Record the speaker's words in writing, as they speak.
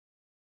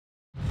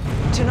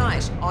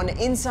Tonight on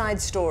Inside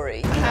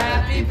Story.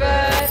 Happy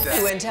birthday!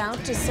 He went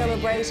out to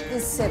celebrate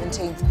his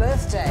 17th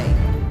birthday.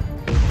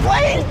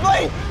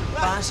 Wait!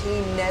 But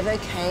he never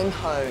came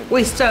home.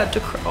 We started to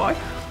cry.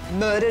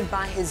 Murdered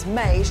by his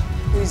mate,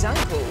 whose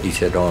uncle... He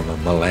said, I'm a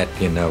mullet,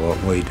 you know what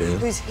we do.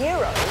 ...whose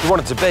hero... He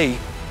wanted to be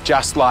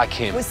just like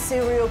him. ...was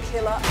serial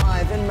killer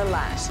Ivan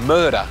Milat.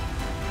 Murder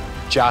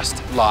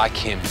just like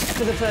him.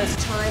 For the first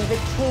time, the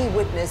key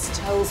witness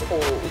tells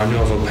all. I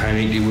know if I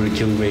panicked, he would have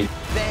killed me.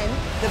 Then,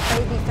 the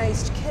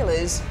baby-faced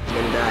killers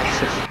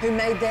who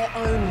made their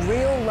own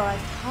real-life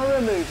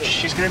horror movie.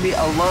 She's gonna be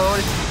alone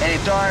in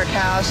a dark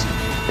house.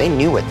 They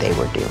knew what they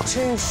were doing.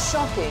 Two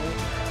shocking,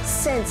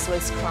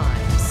 senseless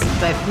crimes.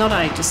 They've not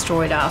only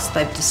destroyed us,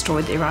 they've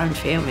destroyed their own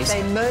families.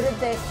 They murdered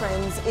their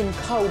friends in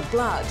cold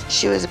blood.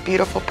 She was a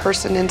beautiful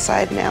person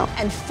inside now.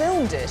 And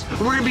filmed it.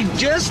 We're gonna be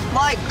just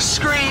like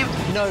Scream.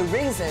 No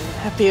reason.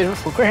 A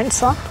beautiful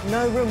grandson.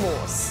 No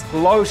remorse.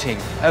 Gloating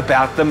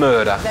about the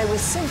murder. They were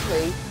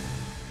simply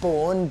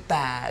born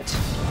bad.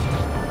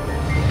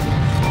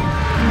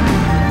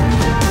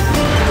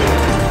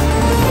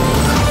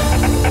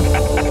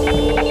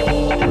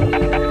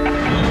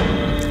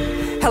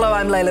 Hello,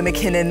 I'm Layla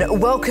McKinnon.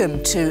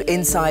 Welcome to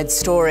Inside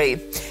Story.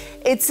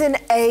 It's an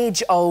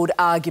age-old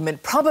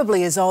argument,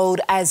 probably as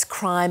old as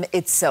crime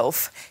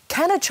itself.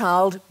 Can a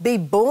child be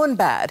born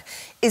bad?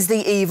 Is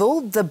the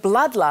evil, the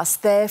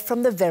bloodlust there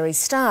from the very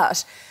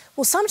start?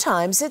 Well,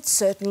 sometimes it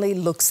certainly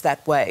looks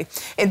that way.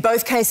 In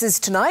both cases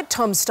tonight,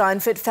 Tom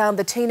Steinfort found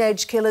the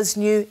teenage killers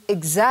knew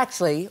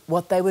exactly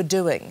what they were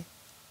doing.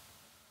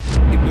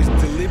 It was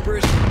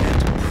deliberate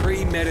and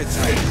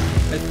premeditated.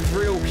 A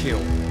thrill kill.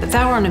 They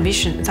were on a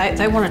mission.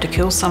 They wanted to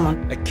kill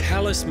someone. A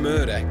callous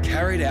murder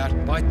carried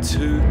out by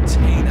two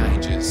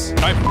teenagers.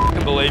 I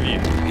f***ing believe you.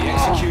 The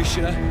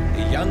executioner,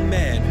 a young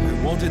man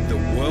who wanted the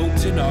world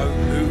to know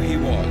who he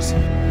was.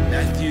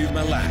 Matthew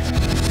Milat,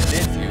 the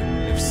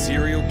nephew of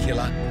serial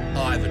killer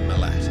Ivan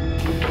Milat.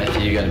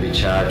 Matthew, you're going to be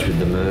charged with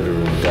the murder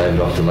of David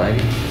Octolani.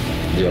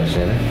 Do you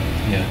understand that?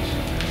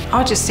 Yeah.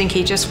 I just think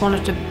he just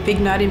wanted to big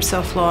note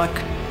himself like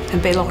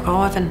and be like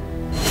Ivan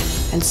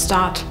and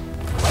start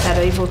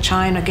that evil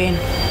chain again.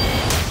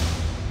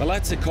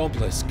 Milat's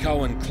accomplice,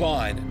 Cohen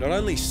Klein, not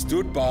only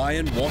stood by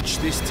and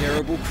watched this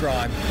terrible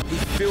crime, he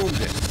filmed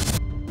it.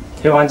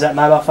 Who owns that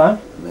mobile phone?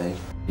 Me.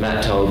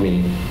 Matt told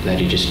me that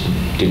he just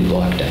didn't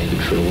like David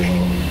for a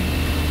while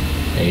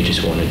and he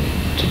just wanted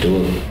to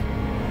do it.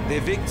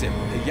 Their victim,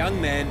 a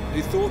young man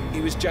who thought he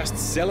was just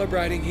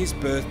celebrating his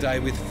birthday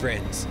with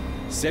friends,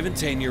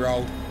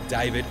 17-year-old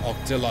David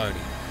Octolani.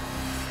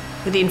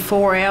 Within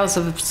 4 hours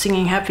of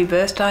singing happy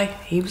birthday,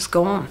 he was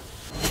gone.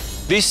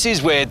 This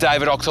is where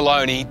David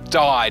Octolani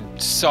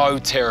died so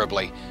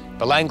terribly,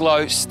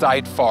 Belanglo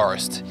State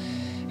Forest.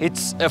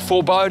 It's a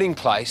foreboding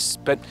place,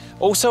 but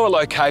also a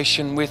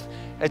location with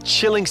a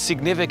chilling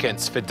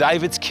significance for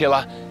David's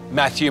killer,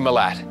 Matthew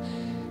Milat.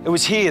 It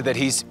was here that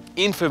his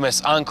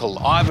infamous uncle,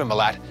 Ivan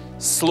Milat,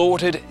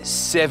 slaughtered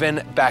 7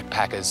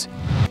 backpackers.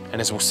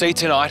 And as we'll see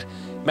tonight,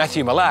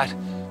 Matthew Milat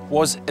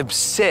was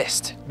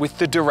obsessed with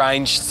the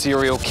deranged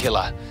serial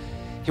killer.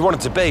 He wanted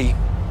to be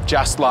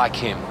just like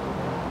him.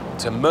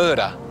 To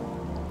murder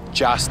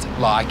just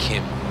like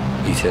him.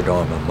 He said,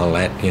 I'm a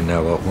mullet, you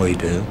know what we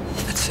do.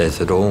 It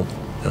says it all,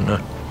 doesn't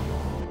it?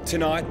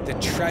 Tonight, the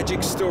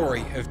tragic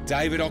story of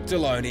David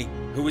Octolani,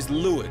 who was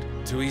lured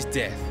to his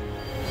death.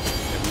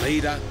 The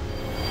leader,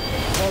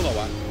 the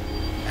follower,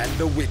 and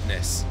the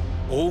witness,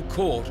 all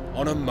caught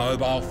on a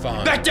mobile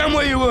phone. Back down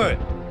where you were!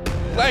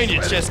 Laying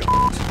your chest.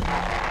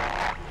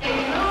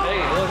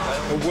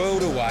 A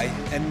world away,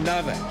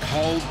 another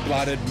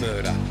cold-blooded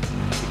murder.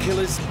 The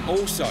killers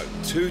also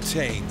 2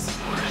 teens.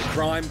 The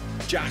crime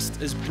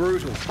just as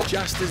brutal,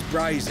 just as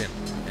brazen,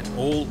 and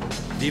all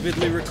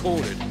vividly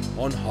recorded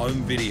on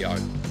home video.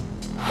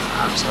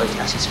 I'm just telling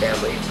Cassie's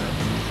family,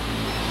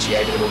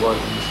 GI number 1.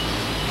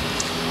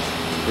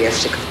 We have to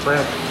stick with the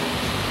plan.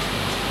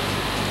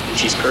 And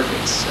she's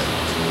perfect, so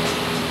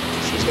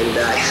she's gonna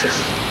die.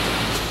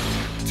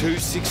 2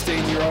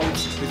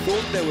 16-year-olds who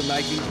thought they were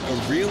making a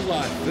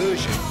real-life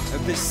version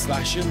of the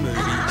slasher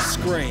movie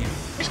Scream.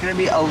 She's gonna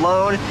be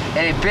alone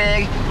in a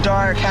big,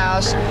 dark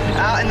house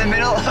out in the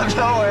middle of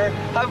nowhere.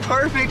 How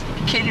perfect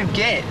can you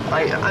get?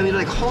 I mean,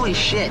 like, holy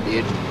shit,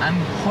 dude. I'm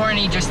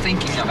horny just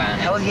thinking about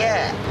it. Hell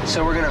yeah.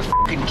 So we're gonna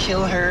fucking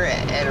kill her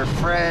and her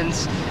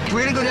friends.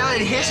 We're gonna go down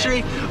in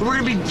history. We're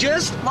gonna be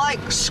just like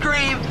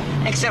Scream,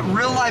 except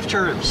real-life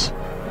terms.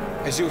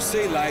 As you'll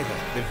see later,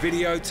 the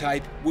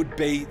videotape would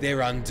be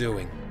their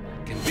undoing.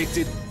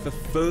 Convicted for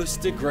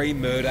first-degree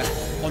murder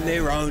on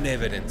their own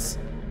evidence,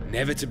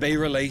 never to be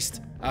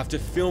released after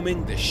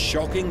filming the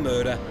shocking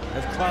murder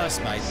of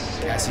classmate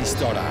Cassie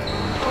Stoddart.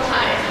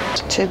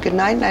 She said, good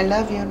night and I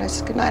love you. And I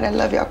said, good night, I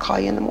love you. I'll call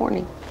you in the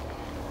morning.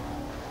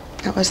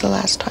 That was the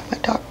last time I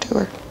talked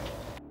to her.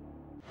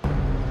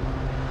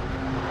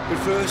 But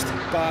first,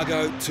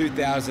 Bargo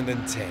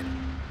 2010.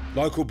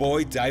 Local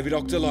boy David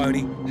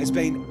Octolani has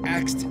been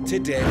axed to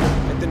death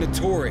at the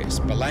notorious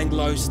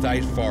Belanglo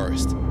State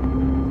Forest.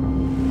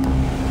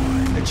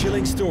 A A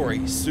chilling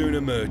story soon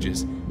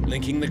emerges,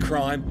 linking the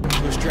crime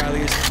to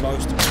Australia's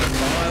most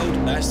reviled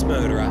mass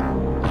murderer,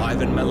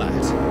 Ivan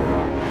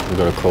Milat. We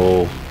got a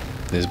call,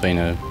 there's been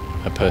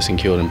a person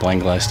killed in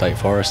Blanglow State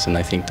Forest, and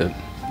they think that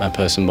a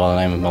person by the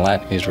name of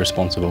Milat is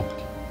responsible.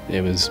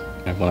 It was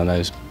one of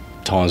those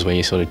times where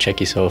you sort of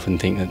check yourself and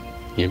think that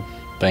you're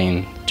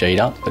being G'd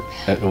up, but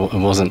it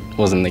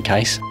wasn't the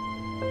case.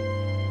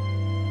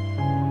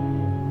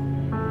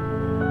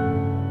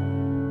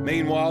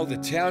 Meanwhile, the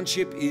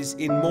township is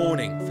in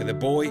mourning for the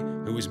boy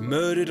who was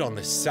murdered on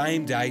the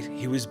same date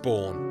he was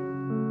born.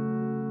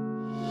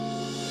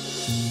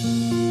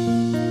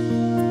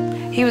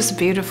 He was a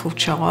beautiful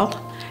child.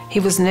 He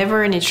was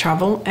never any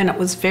trouble, and it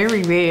was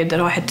very rare that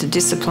I had to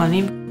discipline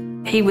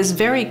him. He was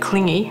very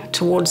clingy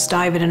towards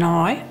David and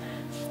I.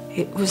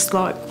 It was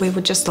like we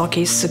were just like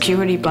his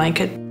security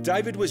blanket.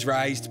 David was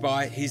raised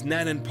by his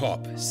nan and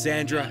pop,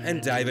 Sandra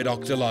and David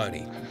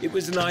Octoloni. It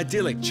was an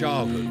idyllic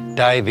childhood.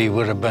 Davey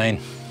would have been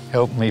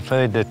helping me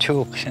feed the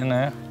chooks, you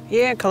know.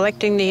 Yeah,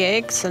 collecting the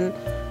eggs, and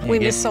we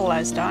miss all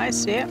those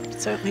days, yeah,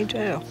 certainly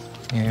do.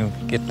 You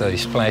get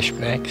those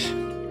flashbacks.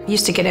 He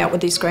used to get out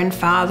with his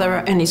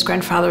grandfather, and his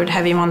grandfather would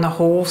have him on the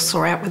horse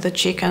or out with the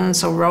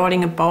chickens or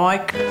riding a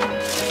bike.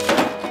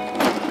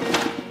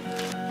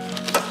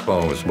 If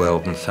I was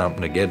welding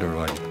something together,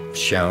 I'd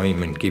show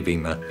him and give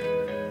him a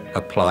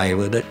play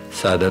with it,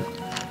 so that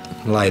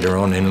later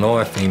on in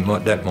life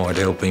that might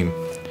help him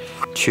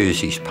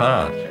choose his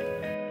path.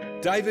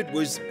 David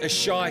was a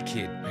shy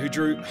kid who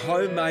drew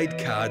homemade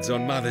cards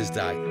on Mother's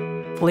Day.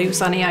 Well, he was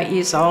only 8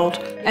 years old,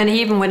 and he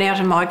even went out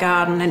in my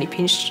garden and he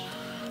pinched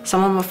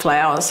some of my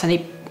flowers and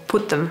he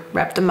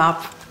wrapped them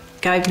up,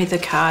 gave me the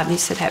card, and he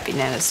said, "Happy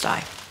Nana's Day."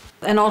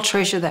 And I'll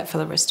treasure that for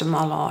the rest of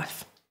my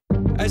life.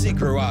 As he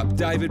grew up,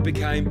 David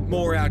became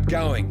more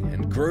outgoing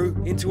and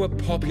grew into a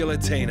popular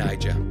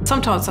teenager.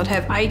 Sometimes I'd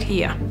have 8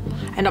 here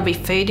and I'd be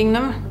feeding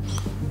them,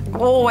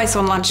 always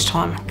on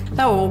lunchtime.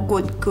 They were all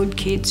good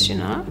kids, you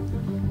know.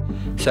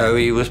 So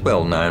he was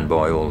well known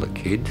by all the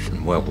kids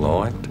and well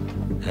liked.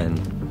 And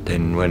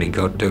then when he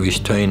got to his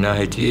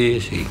teenage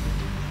years, he,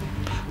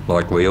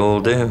 like we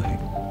all do,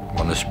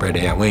 want to spread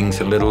our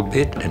wings a little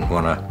bit and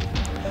want to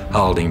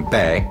hold him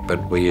back, but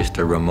we used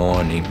to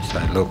remind him,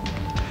 say, look,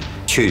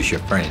 choose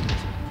your friends.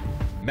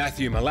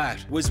 Matthew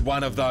Milat was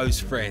one of those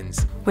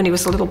friends. When he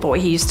was a little boy,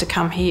 he used to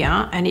come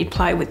here and he'd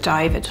play with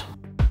David.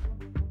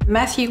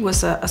 Matthew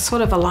was a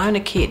sort of a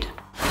loner kid.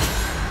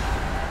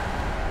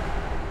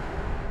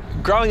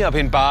 Growing up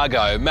in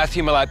Bargo,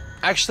 Matthew Milat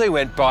actually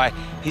went by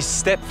his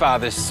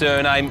stepfather's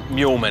surname,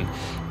 Mulman.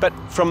 But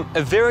from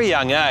a very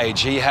young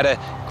age, he had a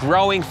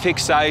growing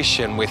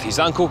fixation with his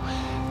uncle,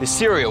 the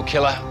serial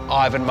killer,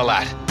 Ivan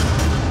Milat.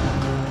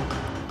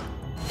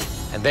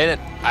 And then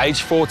at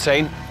age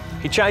 14,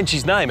 he changed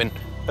his name and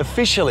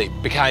officially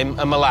became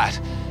a Milat.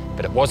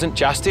 But it wasn't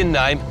just in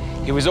name,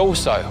 he was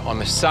also on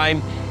the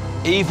same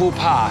evil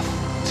path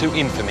to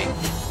infamy.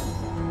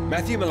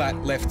 Matthew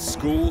Milat left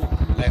school,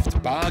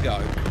 left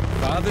Bargo,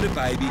 fathered a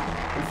baby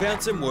and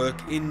found some work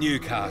in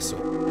Newcastle.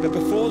 But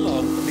before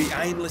long, the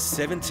aimless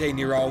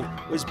 17-year-old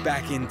was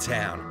back in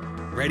town,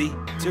 ready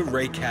to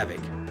wreak havoc,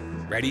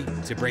 ready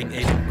to bring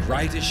even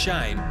greater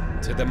shame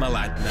to the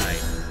Milat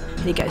name.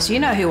 And he goes, "You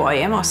know who I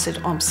am?" I said,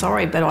 "I'm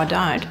sorry, but I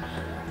don't."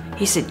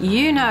 He said,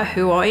 "You know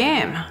who I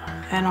am?"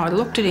 And I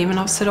looked at him and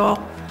I said,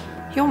 "Oh,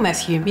 you're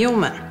Matthew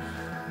Mulman."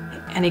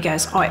 And he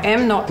goes, "I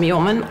am not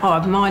Mulman,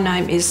 my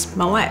name is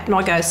Milat." And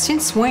I go,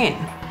 "Since when?"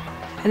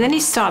 And then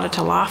he started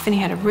to laugh and he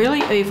had a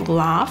really evil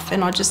laugh,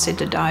 and I just said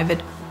to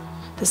David,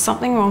 "There's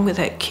something wrong with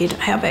that kid.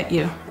 How about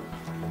you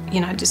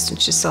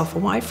distance yourself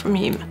away from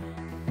him?"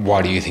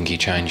 Why do you think he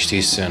changed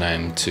his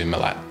surname to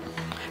Milat?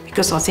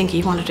 Because I think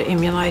he wanted to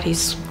emulate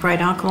his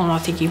great uncle, and I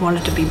think he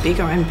wanted to be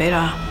bigger and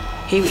better.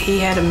 He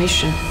had a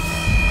mission.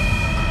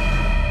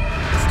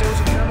 Still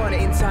to come on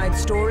Inside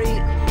Story,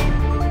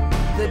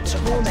 the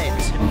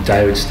torment.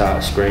 David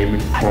started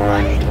screaming,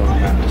 crying,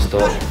 telling Matt to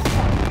stop.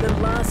 The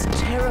last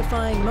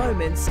terrifying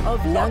moments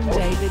of young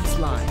David's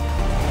life.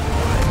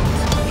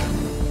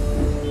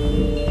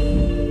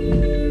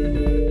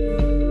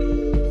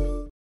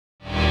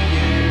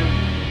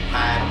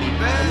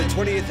 On the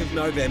 20th of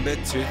November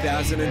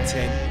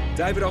 2010,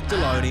 David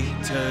Octoloni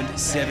turned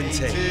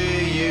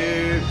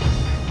 17.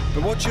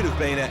 But what should have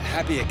been a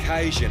happy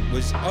occasion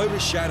was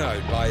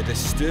overshadowed by a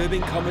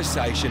disturbing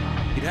conversation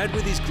he'd had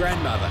with his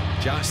grandmother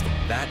just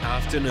that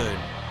afternoon.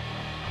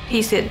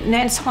 He said,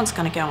 "Nan, someone's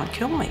going to go and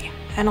kill me."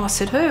 And I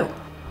said, "Who?"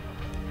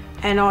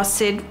 And I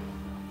said,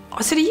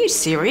 "Are you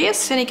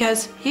serious?" And he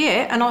goes,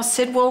 "Yeah." And I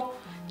said, "Well,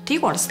 do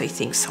you honestly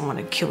think someone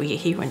would kill you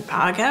here in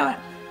Bargo?"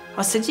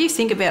 I said, "Do you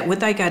think about would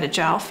they go to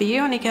jail for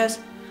you?" And he goes,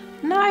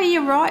 "No,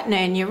 you're right,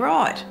 Nan, you're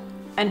right."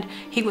 And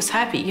he was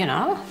happy, you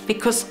know,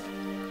 because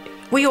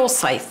we all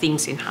say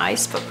things in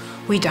haste, but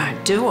we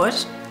don't do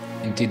it.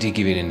 And did he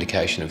give you an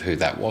indication of who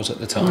that was at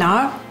the time?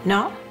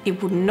 No, he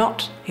would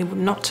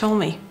not tell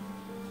me.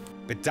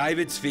 But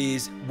David's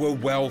fears were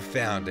well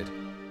founded.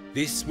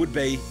 This would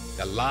be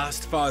the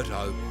last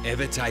photo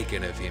ever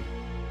taken of him.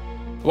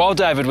 While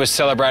David was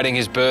celebrating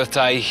his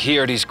birthday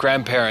here at his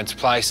grandparents'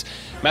 place,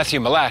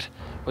 Matthew Malat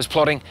was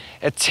plotting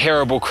a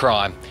terrible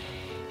crime.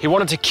 He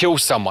wanted to kill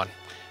someone,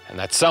 and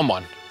that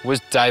someone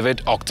was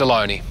David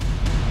Octoloni.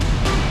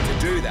 To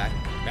do that,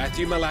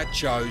 Matthew Malat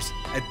chose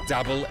a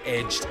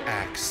double-edged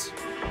axe.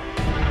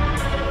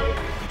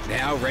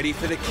 Now ready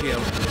for the kill,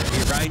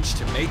 he arranged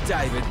to meet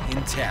David in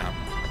town.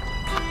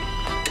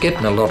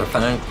 Getting a lot of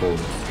phone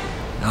calls.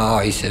 Oh,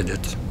 he said,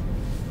 it's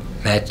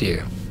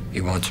Matthew.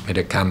 He wants me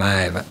to come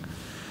over.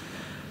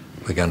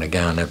 We're going to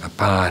go and have a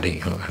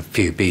party, a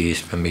few beers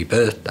for my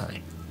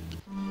birthday.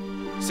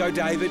 So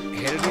David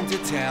headed into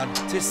town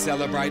to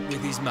celebrate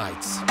with his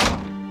mates.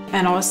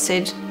 And I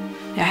said,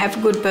 now have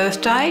a good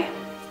birthday.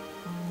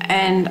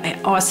 And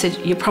I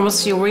said, you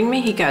promise you'll ring me?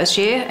 He goes,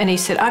 yeah. And he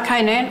said,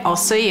 okay, Nan, I'll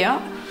see you.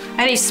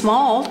 And he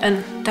smiled,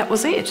 and that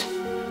was it.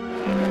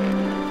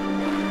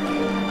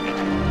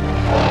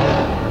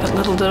 But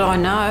little did I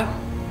know,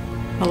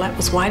 Malat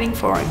was waiting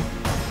for him.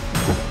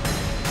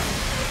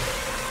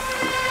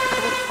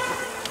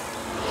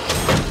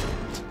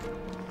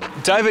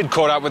 David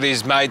caught up with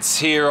his mates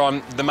here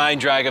on the main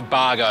drag of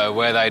Bargo,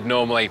 where they'd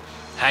normally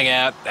hang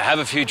out, have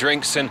a few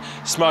drinks and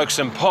smoke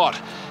some pot.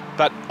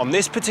 But on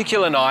this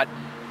particular night,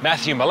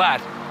 Matthew Malat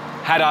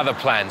had other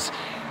plans.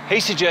 He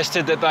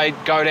suggested that they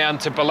go down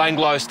to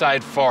Belanglo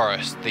State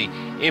Forest, the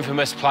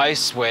infamous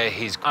place where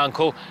his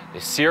uncle, the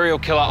serial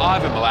killer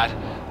Ivan Malat,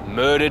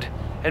 murdered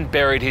and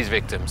buried his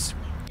victims.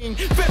 In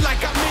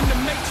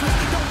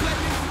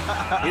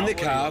the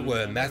car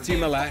were Matthew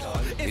Malat,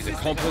 his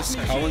accomplice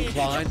Cohen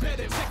Klein,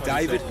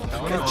 David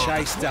and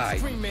Chase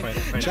Day.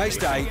 Chase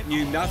Day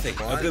knew nothing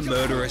of the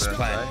murderous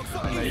plan.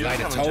 He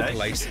later told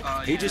police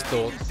he just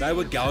thought they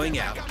were going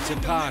out to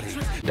party.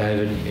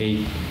 David,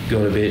 he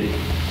got a bit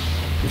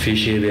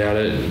fishy about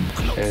it,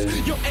 and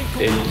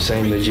it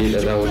seemed legit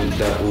that they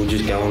were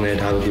just going there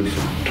to have a good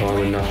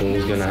time and nothing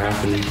was going to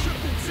happen.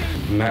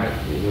 Matt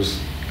was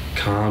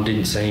calm,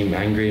 didn't seem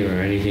angry or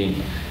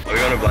anything. Are we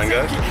going to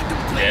Belango?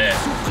 Yeah.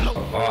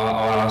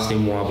 I asked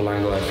him why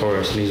Belanglo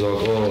Forest, and he's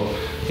like, oh,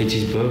 it's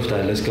his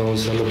birthday, let's go and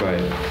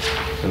celebrate.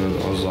 And I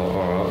was like,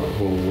 all right,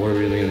 well, what do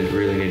we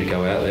really need to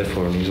go out there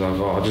for? And he's like,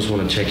 oh, I just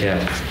want to check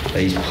out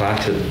these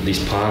plaques at this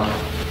park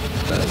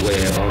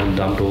where I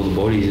dumped all the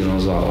bodies. And I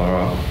was like, all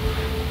right.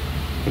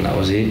 And that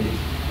was it.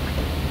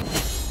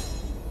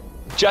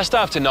 Just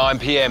after 9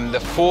 p.m, the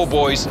four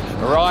boys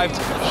arrived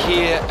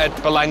here at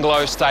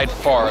Belanglo State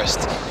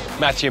Forest.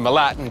 Matthew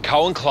Malat and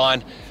Cohen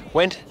Klein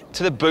went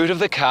to the boot of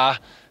the car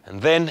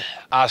and then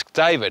asked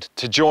David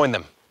to join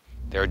them.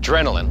 Their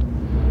adrenaline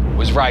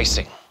was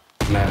racing.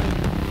 Matt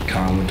and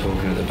Carl were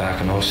talking at the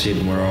back, and I was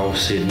sitting where I was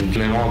sitting. And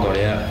then I got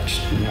out,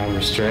 just having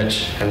a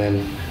stretch, and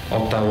then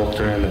Octo walked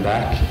around the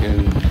back,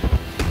 and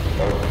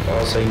I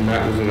seen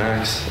Matt with an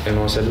axe, and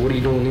I said, what are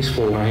you doing this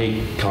for?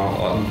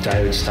 And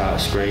David started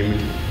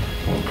screaming,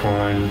 like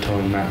crying,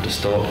 telling Matt to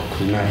stop,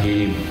 because Matt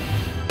hit him.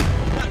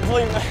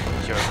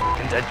 You're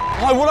fucking dead.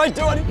 Why would I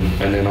do anything?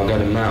 And then I go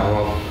to Matt, I'm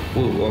like,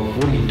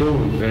 what are you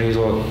doing? And he's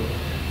like,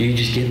 you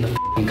just get in the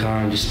fucking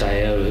car and just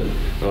stay out of it.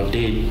 And I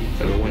did,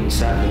 and I went and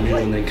sat in the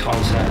middle, and then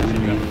Cole sat with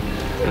me,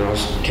 and I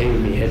was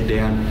keeping my head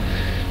down.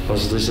 I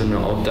was listening to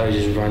Octo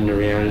just running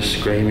around, just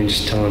screaming,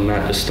 just telling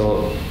Matt to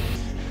stop.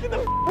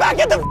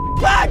 Get the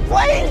back,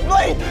 please!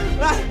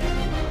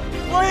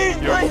 Please,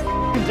 please!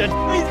 Dead.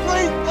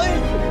 Please!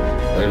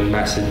 And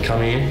Matt said,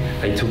 come here.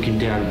 They took him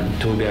down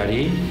to about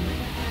here.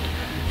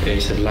 And he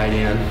said, lay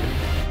down.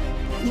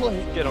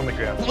 Please. Get on the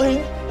ground.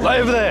 Please. Lay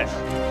over there.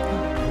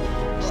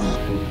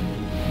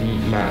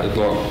 Matt,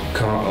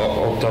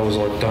 Octo was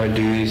like, don't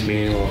do this,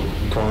 man.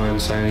 Like, crying,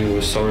 saying he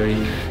was sorry.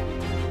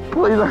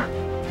 Please.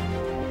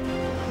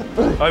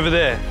 Over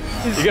there.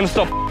 You're gonna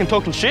stop f***ing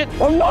talking shit?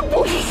 I'm not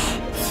talking shit.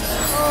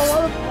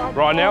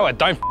 Right now, I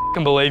don't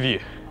f***ing believe you.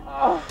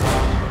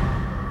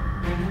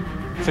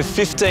 For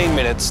 15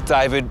 minutes,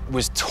 David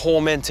was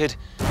tormented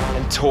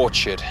and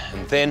tortured,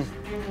 and then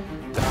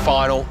the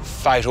final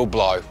fatal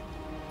blow,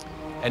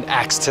 an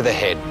axe to the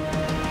head.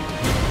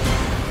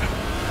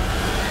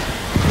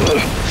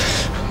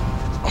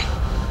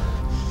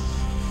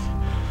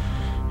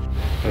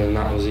 And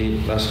that was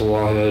it. That's all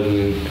I heard, and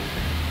then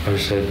I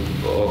just said,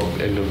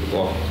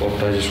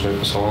 Octo just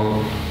went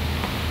silent.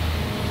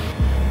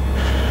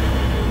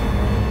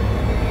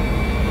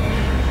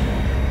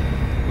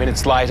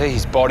 Minutes later,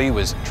 his body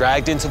was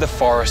dragged into the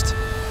forest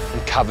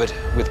and covered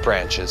with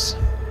branches.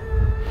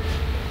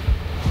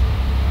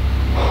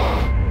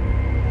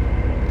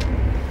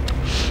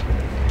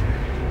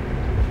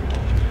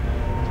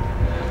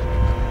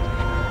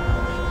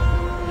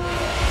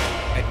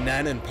 At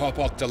Nan and Pop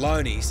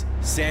Octoloni's,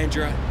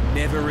 Sandra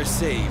never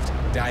received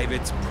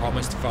David's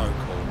promised phone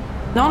call.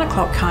 9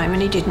 o'clock came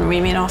and he didn't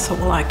ring me, and I thought,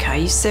 well,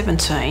 okay, he's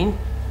 17,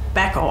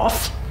 back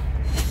off.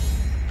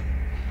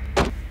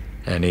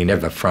 And he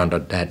never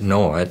fronted that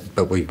night,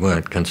 but we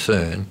weren't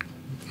concerned.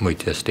 We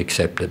just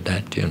accepted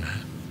that, you know.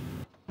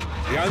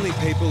 The only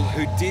people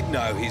who did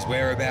know his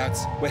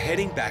whereabouts were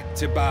heading back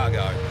to Bargo.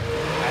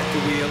 At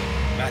the wheel,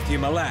 Matthew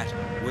Malat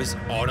was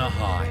on a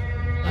high.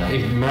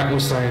 If Matt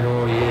was saying,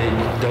 oh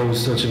yeah, that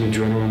was such an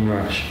adrenaline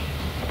rush,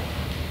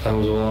 that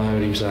was all I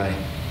heard him say.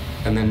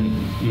 And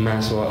then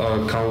Matt's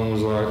like, Colin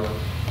was like,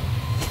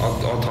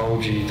 I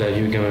told you that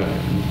you were going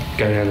to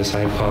go down the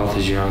same path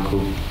as your uncle,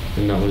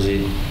 and that was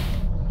it.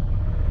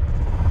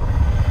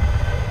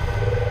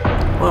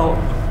 Well,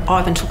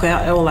 Ivan took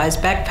out all those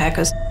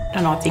backpackers,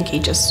 and I think he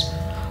just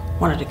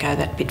wanted to go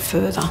that bit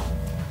further.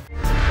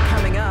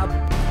 Coming up,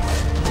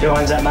 Who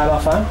owns that mobile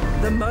phone?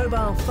 the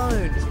mobile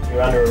phone,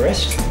 You're under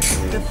arrest.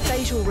 the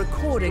fatal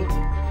recording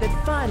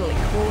that finally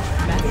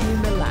caught Matthew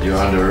Milat. You're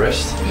under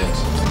arrest?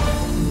 Yes.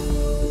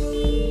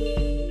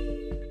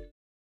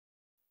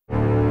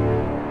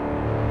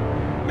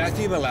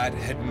 Matthew Milat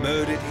had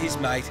murdered his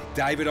mate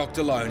David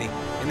Octoloni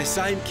in the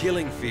same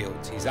killing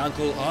fields his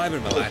uncle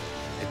Ivan Milat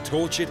had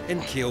tortured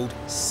and killed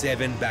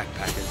 7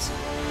 backpackers.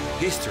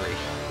 History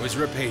was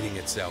repeating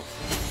itself.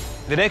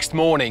 The next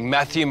morning,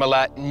 Matthew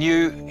Milat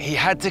knew he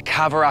had to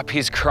cover up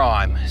his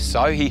crime,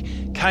 so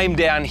he came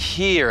down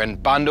here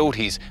and bundled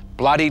his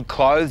bloodied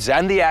clothes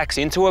and the axe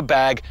into a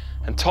bag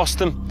and tossed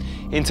them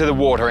into the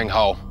watering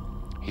hole.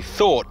 He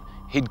thought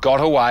he'd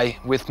got away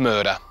with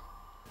murder.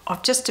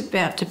 I'm just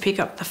about to pick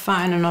up the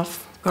phone and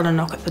I've got a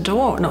knock at the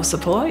door, and it was the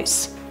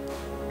police.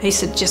 He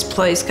said, just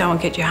please go and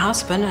get your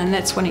husband, and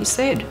that's when he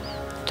said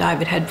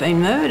David had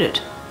been murdered.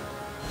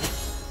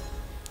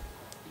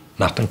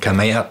 Nothing come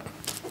out.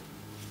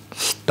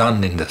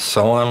 Stunned into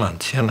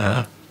silence, you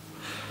know.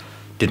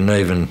 Didn't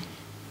even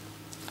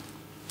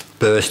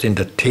burst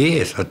into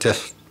tears.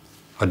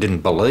 I didn't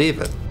believe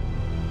it.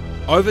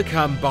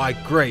 Overcome by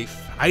grief,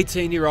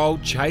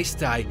 18-year-old Chase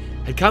Day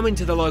had come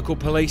into the local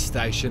police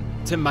station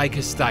to make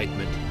a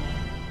statement.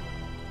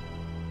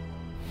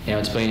 Now,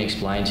 it's been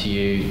explained to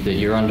you that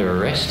you're under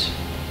arrest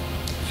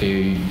for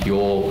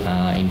your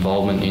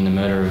involvement in the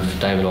murder of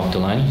David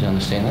Octoloni. Do you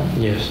understand that?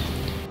 Yes.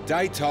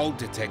 Day told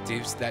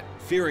detectives that,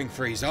 fearing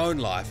for his own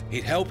life,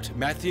 he'd helped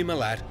Matthew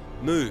Milat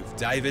move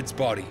David's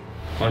body.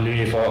 I knew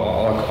if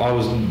I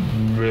was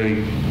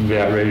really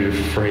about ready to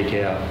freak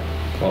out.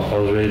 I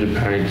was ready to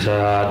panic so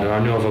hard, and I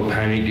knew if I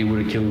panicked, he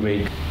would have killed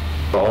me.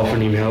 I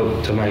offered him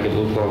help to make it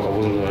look like I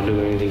wasn't going to do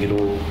anything at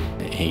all.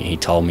 He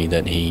told me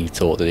that he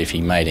thought that if he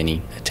made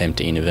any attempt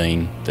to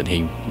intervene, that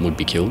he would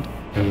be killed.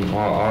 And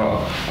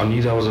I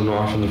knew there was a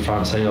knife in the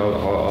front seat.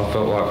 I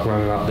felt like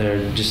running up there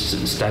and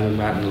just stabbing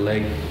Matt in the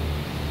leg,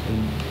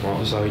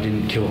 and so he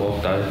didn't kill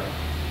Octo.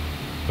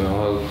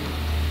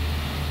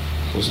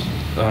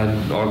 I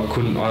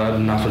had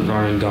nothing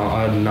running going.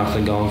 I had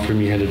nothing going through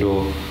my head at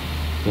all.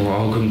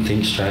 I couldn't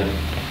think straight.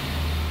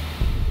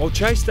 While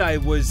Chase Day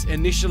was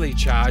initially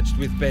charged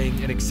with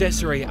being an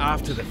accessory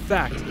after the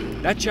fact,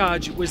 that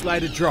charge was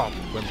later dropped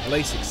when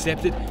police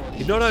accepted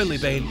he'd not only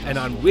been an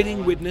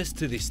unwitting witness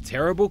to this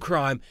terrible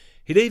crime,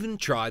 he'd even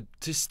tried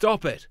to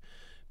stop it.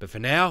 But for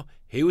now,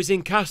 he was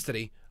in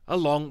custody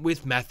along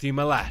with Matthew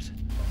Milat.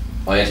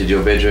 I entered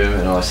your bedroom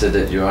and I said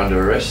that you're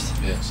under arrest?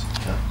 Yes.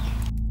 Okay.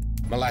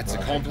 Milat's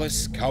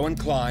accomplice, Cohen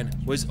Klein,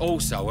 was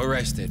also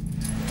arrested.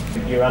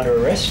 You're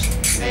under arrest.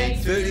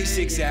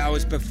 36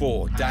 hours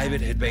before,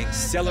 David had been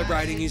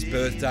celebrating his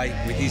birthday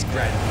with his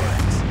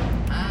grandparents.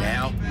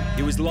 Now,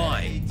 he was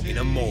lying in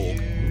a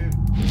morgue.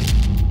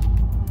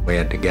 We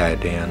had to go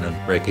down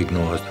and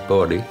recognise the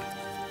body.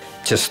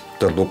 Just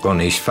the look on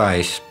his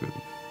face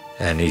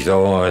and his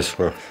eyes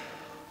were,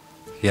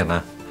 you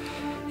know,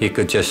 you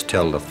could just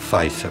tell the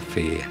face of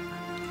fear.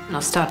 And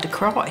I started to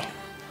cry.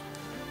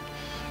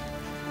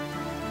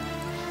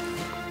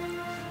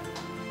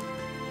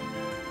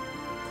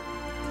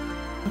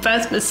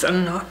 Both my son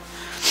and I,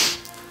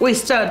 we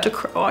started to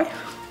cry.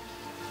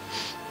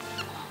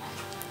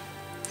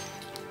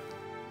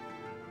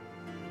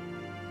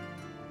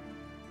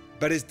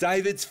 But as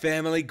David's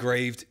family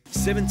grieved,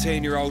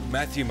 17-year-old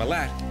Matthew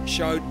Milat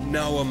showed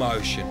no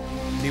emotion,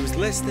 and he was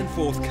less than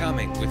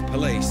forthcoming with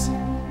police.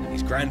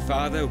 His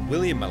grandfather,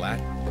 William Milat,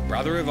 the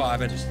brother of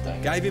Ivan,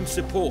 gave him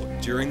support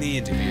during the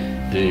interview.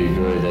 Do you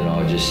agree that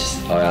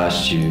I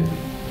asked you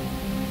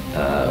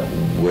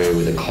where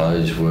the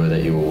clothes were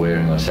that you were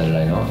wearing on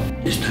Saturday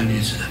night? Just don't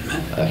answer that,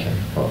 Matt. Okay.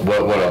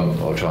 What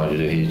I'm trying to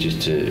do here is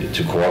just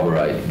to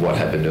corroborate what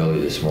happened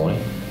earlier this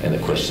morning and the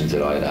questions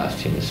that I had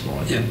asked him this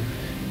morning. Yeah.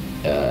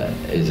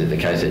 Is it the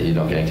case that you're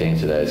not going to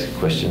answer those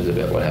questions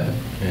about what happened?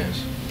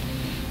 Yes.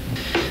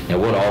 Now,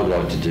 what I would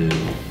like to do,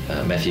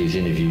 Matthew, is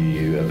interview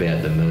you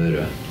about the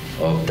murder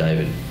of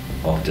David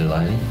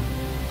Octoloni.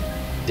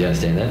 Do you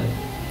understand that?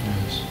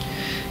 Yes.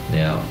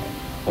 Now,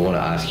 I want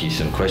to ask you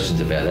some questions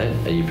about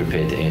that. Are you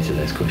prepared to answer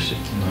those questions?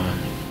 No.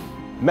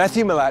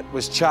 Matthew Milat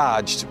was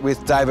charged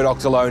with David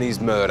Octoloni's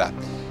murder.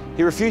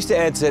 He refused to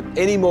answer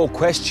any more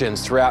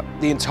questions throughout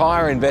the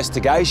entire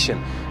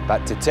investigation,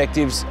 but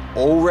detectives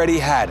already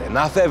had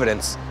enough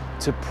evidence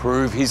to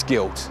prove his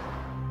guilt.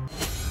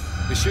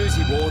 The shoes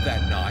he wore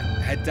that night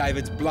had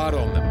David's blood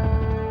on them.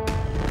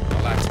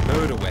 Milat's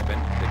murder weapon,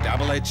 the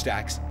double-edged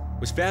axe,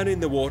 was found in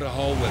the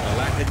waterhole where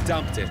Milat had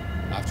dumped it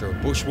after a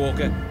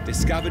bushwalker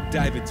discovered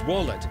David's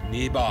wallet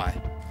nearby.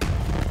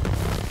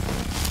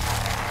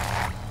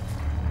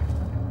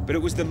 But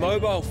it was the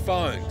mobile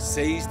phone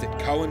seized at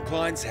Cohen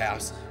Klein's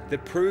house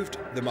that proved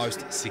the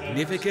most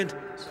significant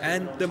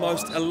and the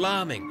most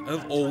alarming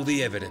of all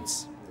the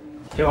evidence.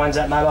 Who owns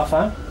that mobile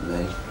phone?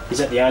 Me. Is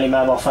that the only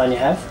mobile phone you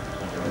have?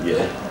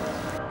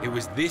 Yeah. It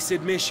was this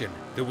admission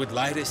that would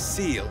later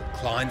seal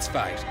Klein's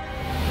fate.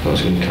 I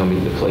was going to come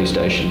into the police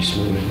station this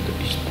morning, but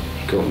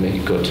he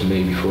got to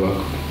me before I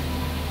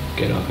could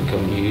get up and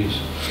come to use.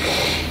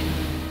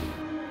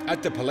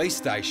 At the police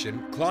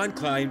station, Klein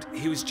claimed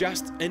he was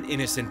just an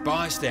innocent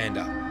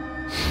bystander.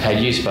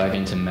 Had you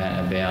spoken to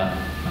Matt about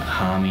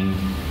harming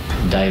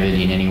David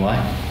in any way?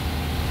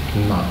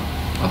 No,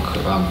 I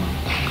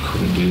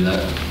couldn't do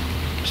that,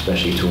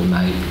 especially to a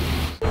mate.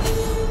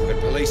 But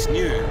police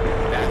knew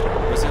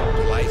that was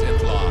a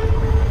blatant lie.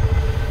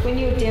 When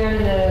you were down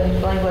in the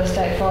Blangley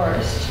State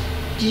Forest,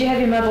 did you have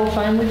your mobile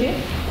phone with you?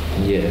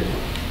 Yeah.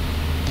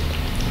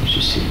 I was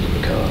just sitting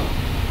in the car.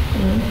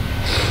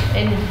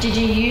 And did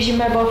you use your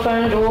mobile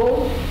phone at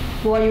all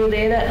while you were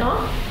there that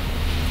night?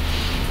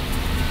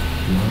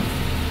 No.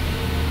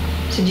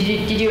 So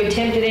did you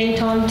attempt at any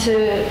time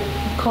to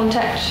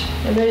contact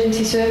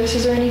emergency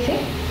services or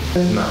anything?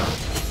 No.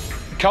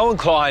 Cohen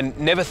Klein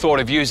never thought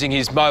of using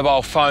his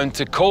mobile phone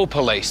to call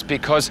police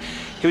because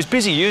he was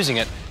busy using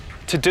it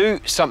to do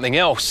something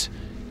else.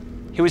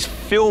 He was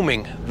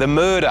filming the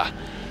murder.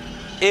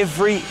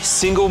 Every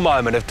single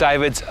moment of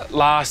David's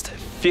last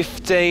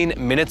 15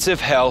 minutes of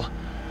hell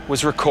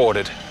was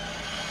recorded.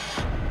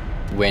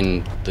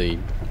 When the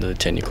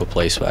technical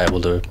police were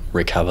able to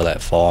recover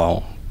that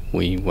file,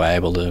 we were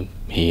able to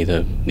hear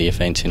the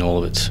offence in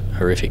all of its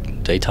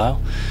horrific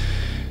detail.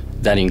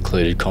 That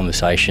included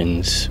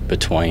conversations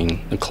between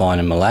Klein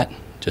and Malat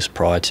just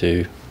prior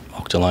to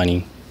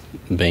Octoloni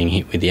being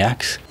hit with the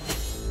axe.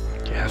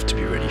 You have to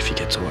be ready if he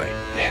gets away.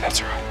 Yeah,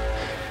 that's right.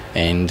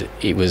 And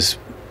it was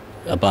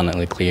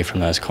abundantly clear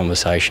from those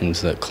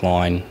conversations that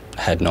Klein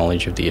had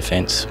knowledge of the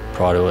offence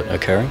prior to it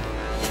occurring.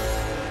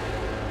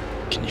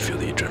 Can you feel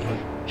the adrenaline?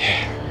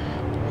 Yeah.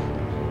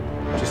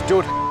 Just do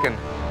it, f***ing.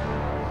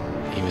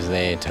 He was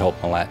there to help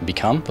Malat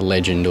become the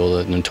legend or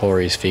the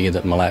notorious figure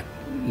that Malat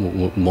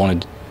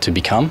wanted to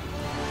become.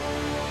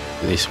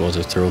 This was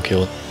a thrill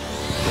kill.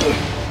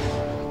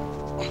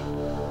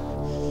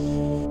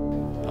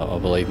 I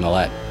believe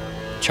Malat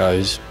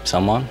chose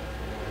someone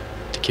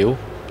to kill,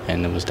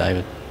 and it was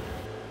David.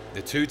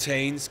 The two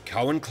teens,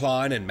 Cohen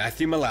Klein and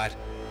Matthew Malat,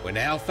 were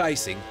now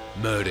facing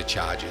murder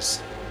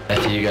charges.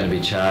 Matthew, you're going to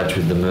be charged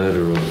with the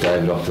murder of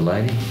David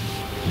Octoloni.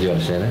 Do you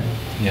understand that?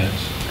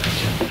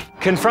 Yes. Okay.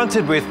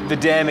 Confronted with the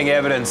damning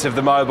evidence of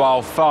the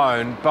mobile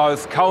phone,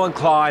 both Cohen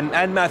Klein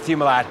and Matthew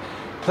Malat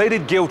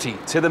pleaded guilty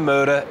to the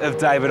murder of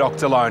David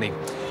Octoloni.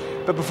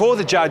 But before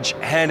the judge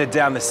handed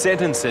down the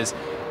sentences,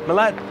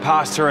 Malat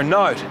passed her a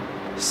note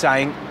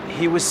saying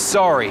he was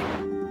sorry.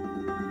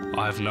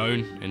 I have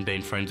known and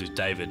been friends with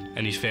David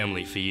and his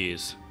family for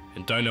years,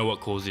 and don't know what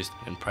caused this,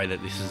 and pray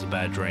that this is a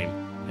bad dream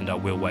and I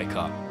will wake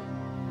up.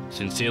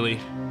 Sincerely,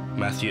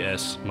 Matthew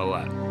S.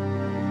 Malat.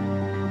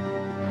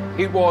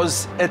 It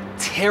was a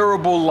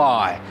terrible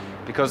lie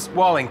because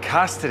while in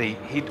custody,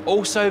 he'd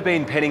also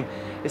been penning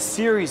a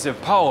series of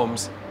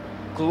poems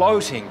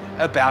gloating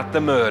about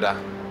the murder.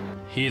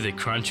 Hear the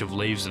crunch of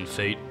leaves and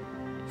feet,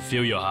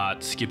 feel your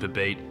heart skip a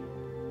beat.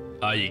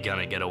 Are you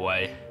gonna get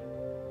away?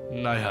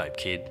 No hope,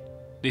 kid.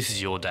 This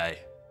is your day.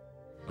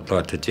 I'd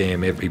like to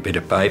jam every bit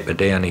of paper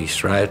down his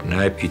throat and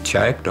hope he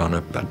choked on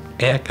it, but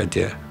how could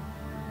you?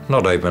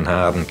 Not even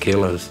hardened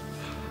killers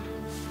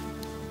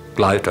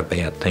gloat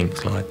about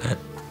things like that.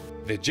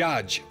 The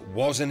judge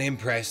wasn't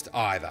impressed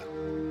either.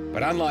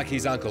 But unlike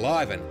his uncle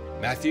Ivan,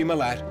 Matthew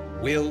Malat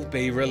will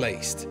be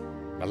released.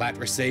 Malat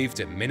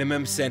received a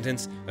minimum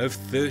sentence of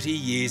 30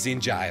 years in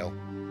jail.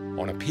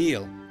 On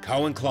appeal,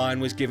 Cohen Klein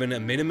was given a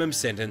minimum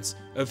sentence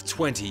of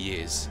 20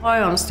 years.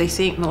 I honestly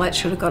think Malat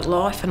should have got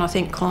life, and I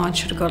think Klein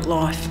should have got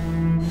life.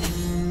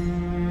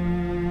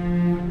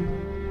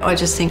 I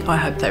just think I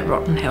hope they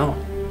rot in hell.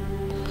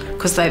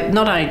 Because they've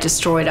not only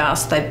destroyed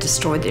us, they've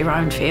destroyed their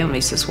own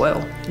families as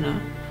well, you know.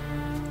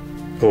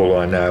 All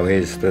I know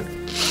is that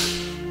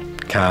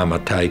karma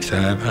takes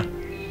over.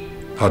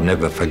 I'll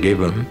never forgive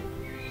him.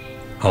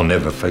 I'll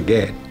never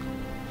forget.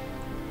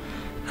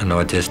 And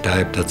I just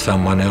hope that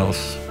someone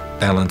else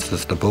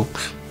balances the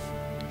books,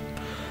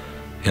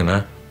 you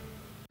know.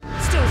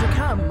 Still to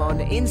come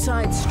on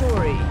Inside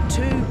Story,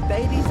 two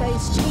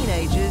baby-faced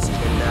teenagers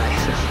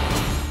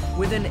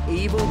with an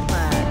evil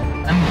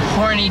plan. I'm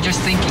horny just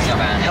thinking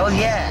about it. Hell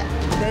yeah.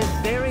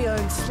 Their very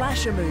own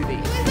slasher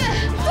movie.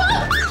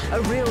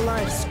 A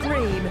real-life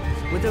scream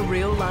with a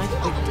real-life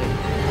victim.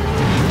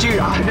 Dude,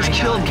 I just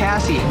killed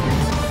Cassie.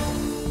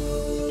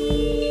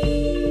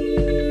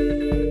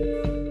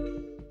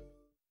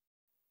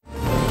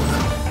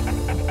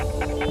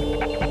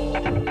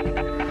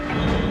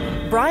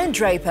 Brian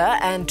Draper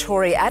and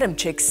Tori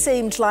Adamczyk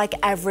seemed like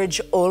average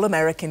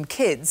all-American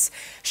kids.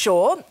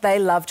 Sure, they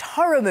loved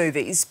horror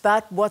movies,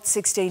 but what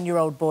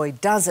 16-year-old boy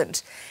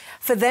doesn't?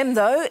 For them,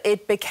 though,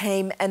 it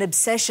became an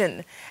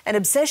obsession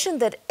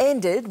that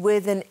ended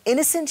with an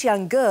innocent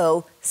young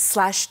girl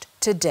slashed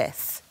to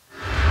death.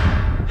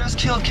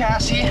 just killed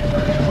Cassie.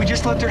 We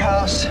just left her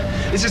house.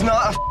 This is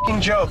not a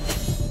f***ing joke.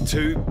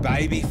 Two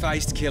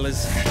baby-faced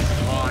killers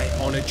high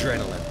on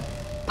adrenaline.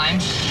 I'm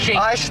shaking.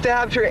 I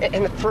stabbed her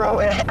in the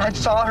throat and I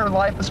saw her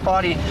lifeless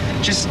body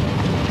just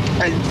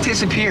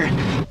disappear.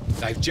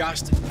 They've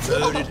just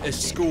murdered a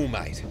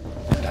schoolmate.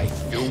 They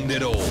filmed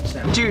it all.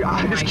 Dude,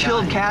 I just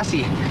killed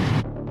Cassie.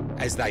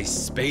 As they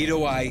speed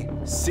away,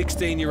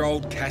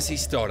 16-year-old Cassie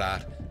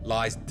Stoddart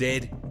lies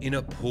dead in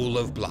a pool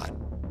of blood.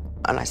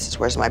 And I said,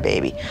 "Where's my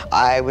baby?"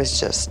 I was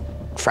just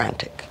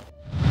frantic.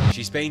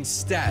 She's been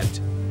stabbed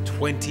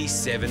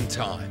 27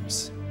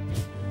 times.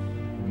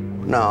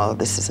 No,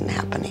 this isn't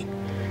happening.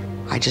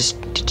 I just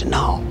need to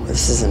know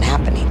this isn't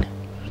happening.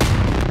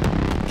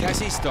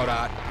 Cassie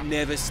Stoddart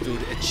never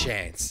stood a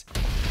chance.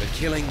 The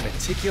killing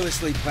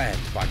meticulously planned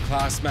by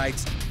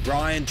classmates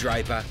Brian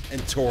Draper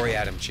and Tori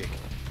Adamczyk,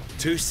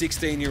 two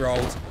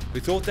 16-year-olds who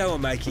thought they were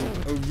making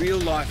a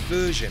real-life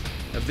version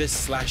of the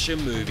slasher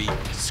movie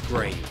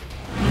Scream.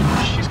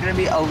 She's gonna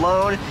be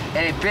alone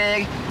in a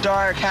big,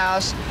 dark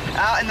house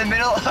out in the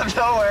middle of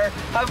nowhere.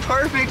 How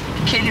perfect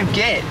can you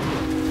get?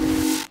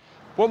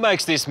 What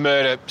makes this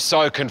murder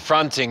so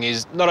confronting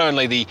is not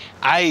only the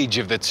age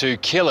of the two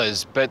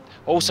killers, but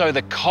also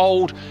the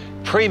cold,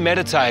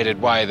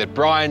 premeditated way that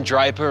Brian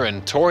Draper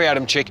and Tori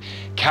Adamczyk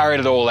carried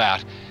it all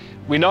out.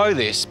 We know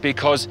this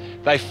because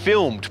they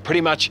filmed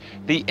pretty much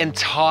the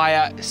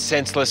entire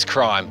senseless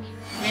crime.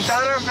 We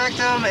found our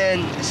victim,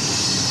 and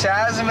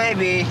sad as it may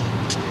be,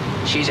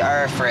 she's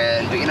our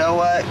friend. But you know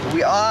what?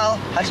 We all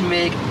have to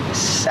make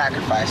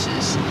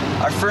sacrifices.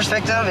 Our first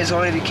victim is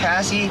going to be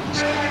Cassie.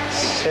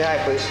 Say hi,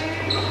 please.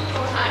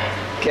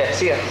 Hi. Okay,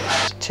 see ya.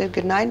 She said,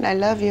 "Good night, and I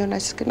love you." And I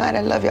said, "Good night,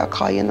 I love you. I'll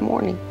call you in the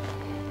morning."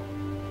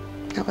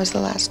 That was the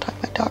last time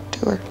I talked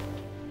to her.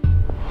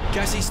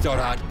 Cassie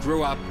Stoddart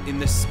grew up in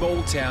the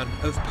small town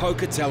of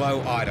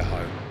Pocatello,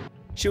 Idaho.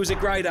 She was a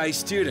grade A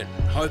student,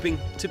 hoping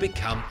to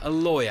become a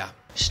lawyer.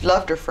 She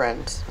loved her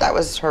friends. That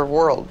was her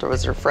world. It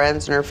was her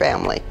friends and her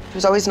family. She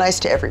was always nice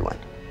to everyone.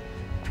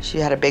 She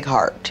had a big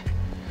heart.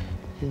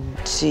 And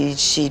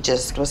she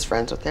just was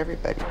friends with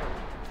everybody.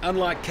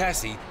 Unlike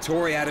Cassie,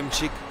 Tori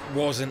Adamczyk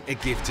wasn't a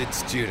gifted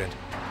student,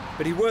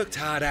 but he worked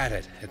hard at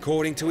it,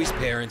 according to his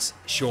parents,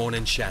 Sean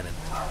and Shannon.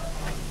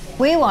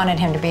 We wanted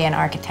him to be an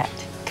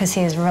architect because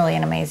he was really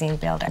an amazing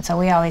builder. So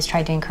we always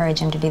tried to encourage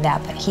him to do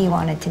that, but he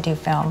wanted to do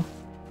film.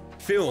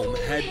 Film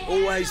had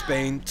always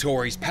been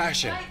Tori's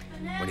passion.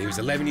 When he was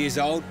 11 years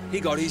old, he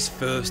got his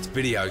first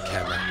video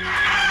camera.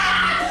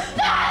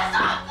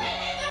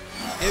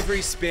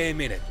 Every spare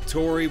minute,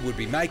 Tori would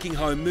be making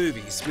home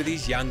movies with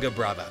his younger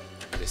brother.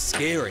 The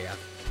scarier,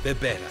 the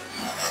better.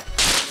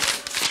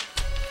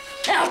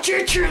 Out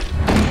your truth.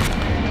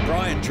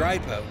 Brian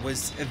Draper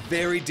was a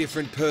very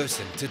different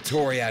person to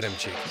Tori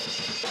Adamczyk.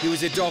 He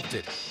was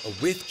adopted, a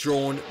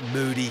withdrawn,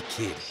 moody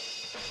kid.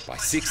 By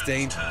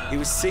 16, he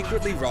was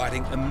secretly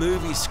writing a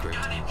movie script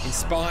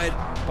inspired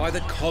by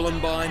the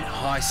Columbine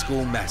High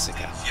School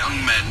massacre.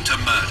 Young men to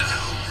murder.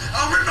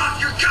 I'll rip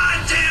off your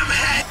goddamn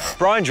head!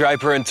 Brian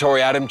Draper and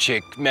Tori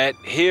Adamczyk met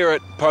here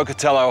at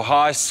Pocatello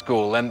High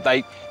School and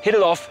they hit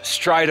it off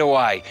straight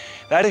away.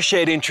 They had a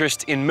shared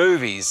interest in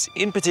movies,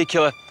 in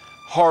particular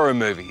horror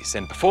movies,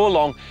 and before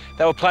long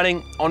they were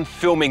planning on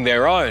filming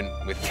their own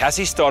with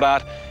Cassie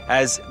Stoddart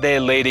as their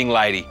leading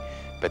lady.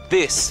 But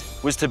this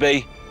was to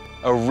be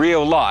a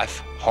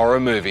real-life horror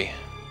movie.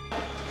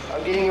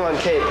 I'm getting you on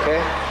tape,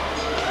 okay?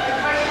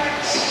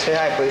 Say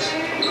hi, please.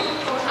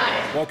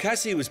 While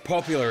Cassie was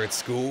popular at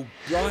school,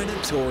 Brian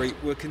and Tori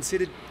were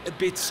considered a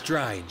bit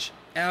strange,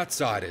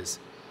 outsiders.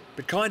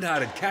 But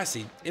kind-hearted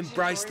Cassie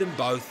embraced them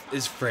both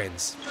as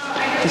friends.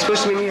 He's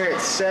supposed to be here at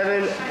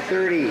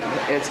 7:30,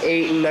 and it's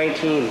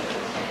 8:19.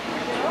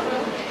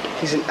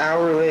 He's an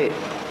hour late.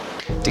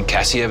 Did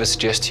Cassie ever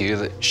suggest to you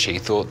that she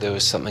thought there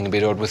was something a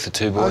bit odd with the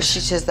two boys? Oh, she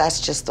says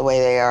that's just the way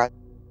they are.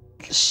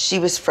 She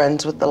was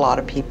friends with a lot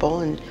of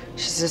people, and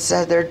she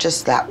said they're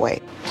just that way.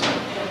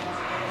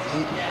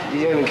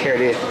 You don't even care,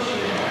 do you?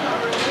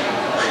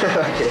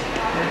 Okay.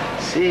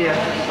 See ya.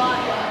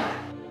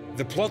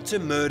 The plot to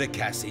murder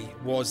Cassie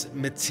was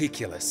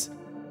meticulous.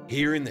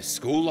 Here in the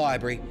school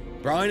library,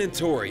 Brian and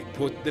Tori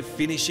put the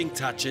finishing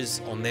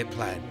touches on their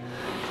plan.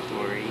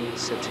 Tori,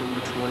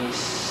 September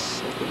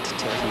 22nd,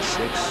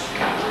 2006.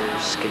 We're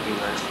skipping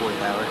our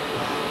 4th hour.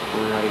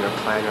 We're writing our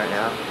plan right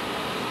now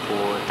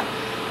for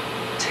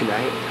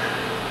tonight.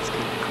 It's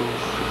gonna be cool.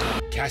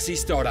 Cassie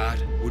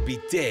Stoddart would be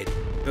dead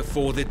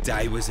before the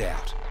day was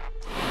out.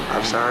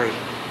 I'm sorry.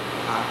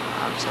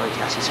 I'm sorry,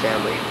 Cassie's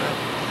family, but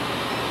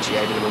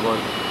GIB #1.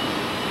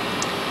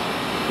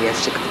 We have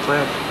to stick with the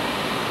plan.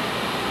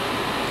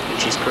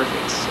 And she's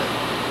perfect, so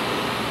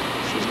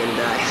she's gonna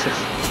die.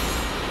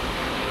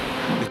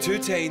 The two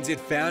teens had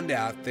found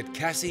out that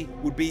Cassie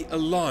would be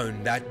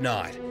alone that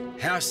night,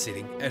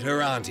 house-sitting at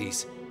her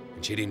auntie's,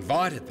 and she'd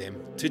invited them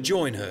to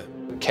join her.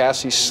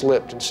 Cassie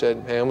slipped and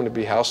said, "Hey, I'm gonna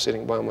be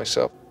house-sitting by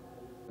myself."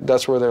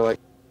 That's where they're like,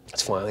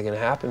 it's finally gonna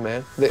happen,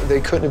 man.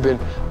 They couldn't have been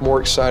more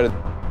excited.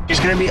 She's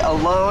gonna be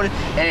alone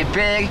in a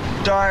big,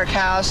 dark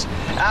house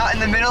out in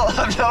the middle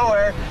of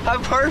nowhere. How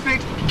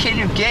perfect can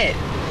you get?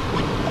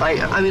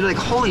 I mean, like,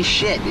 holy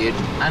shit, dude.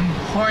 I'm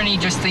horny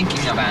just thinking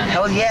about it.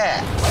 Hell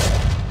yeah.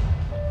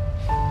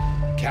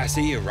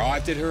 Cassie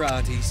arrived at her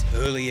auntie's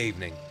early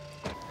evening.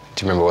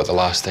 Do you remember what the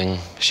last thing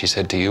she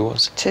said to you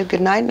was? She said,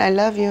 good night and I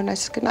love you. And I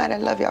said, good night, I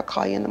love you. I'll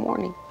call you in the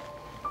morning.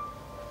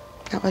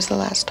 That was the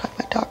last time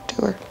I talked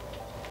to her.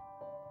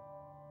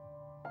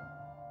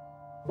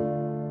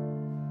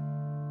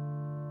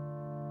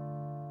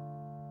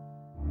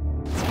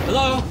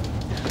 Hello?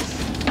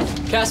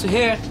 Cass, we're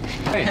here.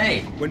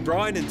 Hey. When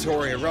Brian and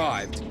Tori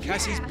arrived,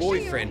 Cassie's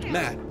boyfriend,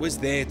 Matt, was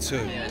there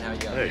too.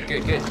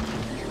 Good, good.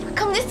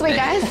 Come this way,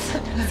 guys.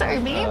 Sorry,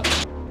 babe.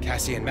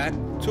 Cassie and Matt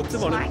took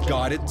them on a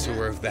guided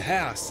tour of the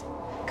house.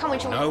 Come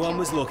with you. No one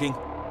was looking.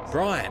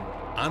 Brian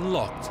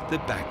unlocked the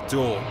back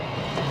door.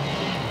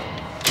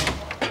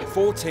 The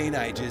 4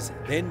 teenagers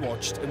then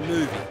watched a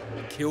movie,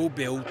 Kill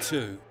Bill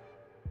 2.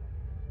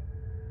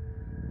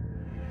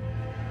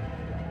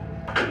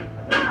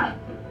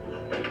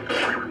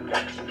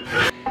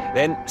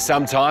 Then,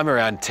 sometime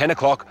around 10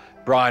 o'clock,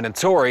 Brian and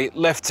Tori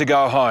left to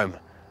go home.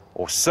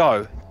 Or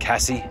so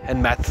Cassie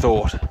and Matt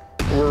thought.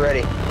 We're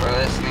ready. We're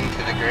listening to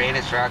the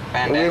greatest rock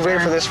band We've ever.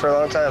 waited for this for a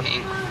long time.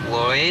 Pink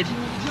Floyd.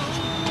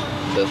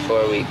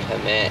 Before we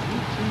commit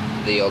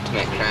the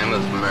ultimate crime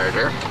of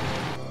murder.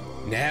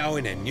 Now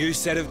in a new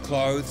set of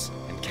clothes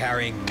and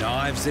carrying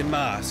knives and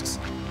masks,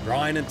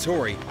 Brian and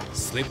Tori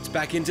slipped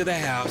back into the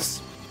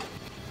house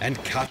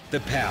and cut the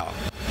power.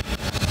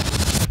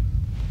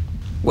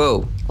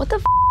 Whoa. What the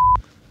f?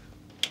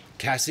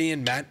 Cassie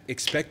and Matt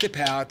expect the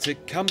power to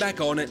come back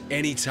on at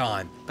any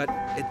time, but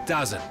it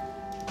doesn't.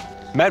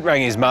 Matt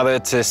rang his mother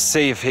to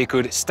see if he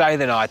could stay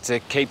the night to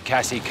keep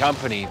Cassie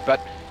company,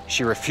 but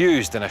she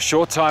refused and a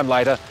short time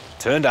later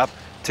turned up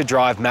to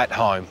drive Matt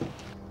home.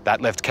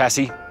 That left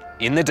Cassie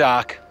in the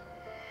dark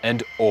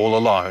and all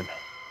alone.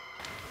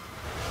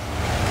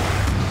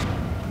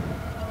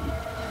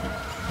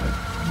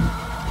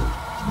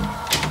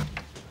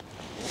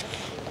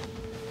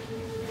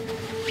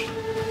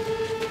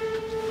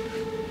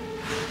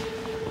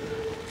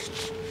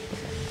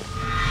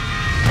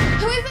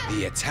 Who is it?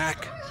 The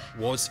attack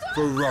was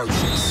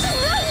ferocious.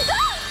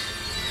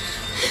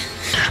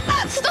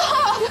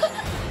 Stop!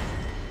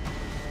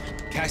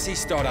 Cassie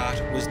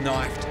Stoddart was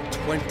knifed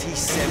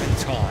 27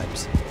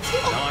 times.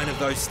 9 of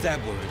those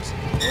stab wounds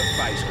were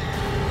fatal.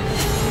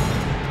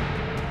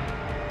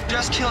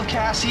 Just killed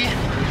Cassie.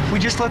 We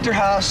just left her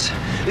house.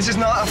 This is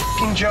not a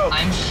fucking joke.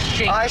 I'm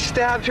shaking. I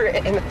stabbed her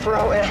in the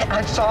throat and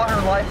I saw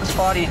her lifeless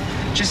body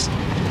just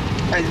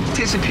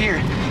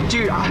disappear.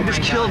 Dude, I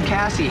just killed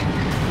Cassie.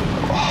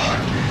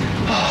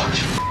 Oh,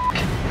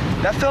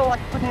 f***. That felt like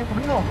fucking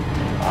real.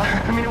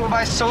 I mean, it went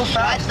by so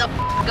fast. Shut the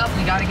f*** up.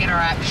 We gotta get our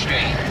act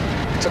straight.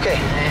 It's okay.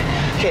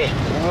 Okay,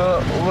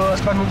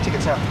 let's buy movie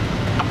tickets now.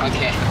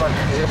 Okay. Come on.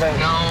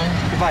 No.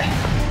 Goodbye.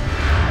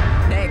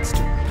 Next,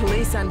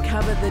 police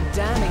uncover the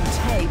damning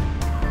tape.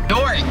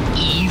 You're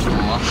evil.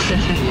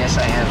 Yes,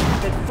 I am.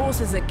 That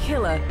forces a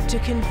killer to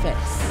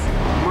confess.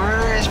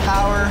 Murder is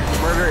power.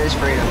 Murder is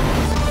freedom.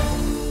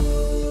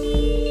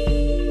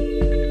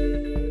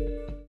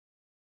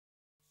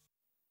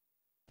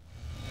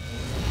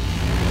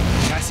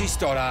 Cassie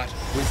Stoddart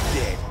was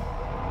dead.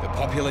 The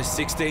popular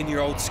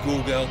 16-year-old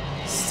schoolgirl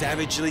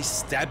savagely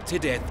stabbed to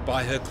death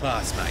by her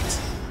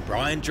classmates,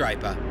 Brian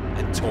Draper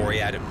and Tori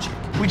Adamczyk.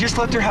 We just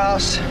left her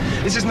house.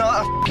 This is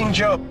not a fucking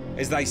joke.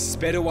 As they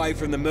sped away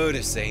from the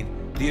murder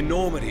scene, the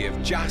enormity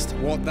of just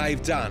what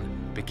they've done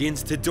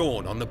begins to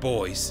dawn on the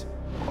boys.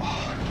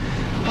 Shut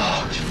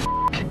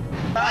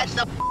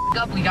the f***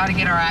 up. We gotta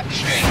get our act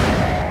straight.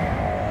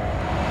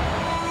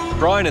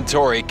 Brian and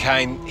Tori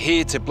came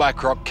here to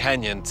Black Rock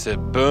Canyon to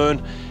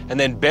burn and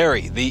then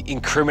bury the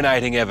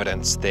incriminating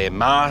evidence, their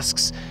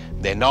masks,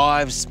 their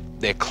knives,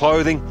 their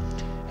clothing,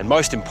 and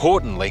most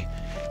importantly,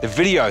 the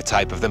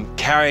videotape of them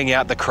carrying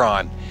out the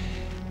crime.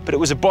 But it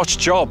was a botched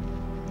job.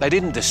 They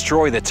didn't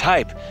destroy the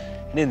tape,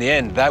 and in the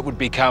end, that would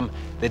become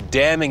the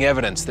damning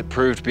evidence that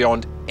proved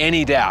beyond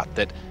any doubt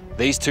that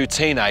these 2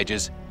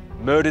 teenagers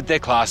murdered their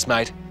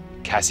classmate,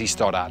 Cassie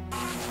Stoddart.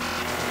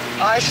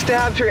 I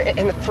stabbed her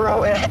in the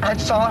throat and I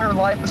saw her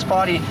lifeless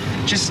body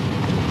just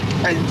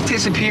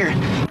disappear.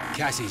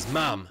 Cassie's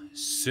mum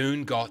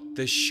soon got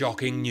the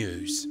shocking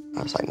news.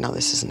 I was like, no,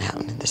 this isn't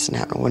happening. This isn't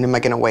happening. When am I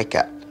going to wake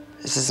up?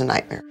 This is a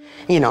nightmare.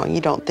 You know,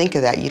 you don't think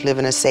of that. You live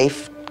in a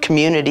safe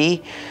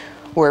community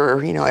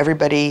where, you know,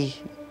 everybody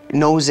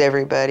knows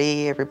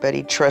everybody,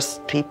 everybody trusts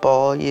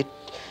people. You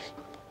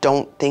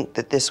don't think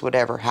that this would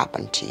ever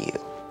happen to you.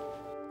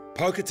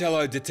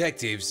 Pocatello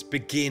detectives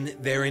begin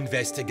their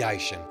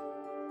investigation.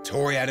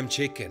 Tori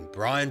Adamczyk and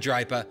Brian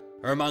Draper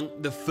are among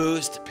the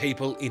first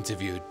people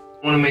interviewed.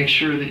 I want to make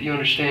sure that you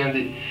understand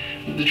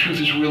that the truth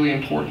is really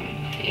important.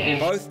 And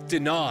both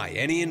deny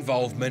any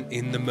involvement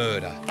in the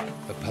murder,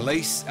 but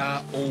police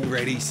are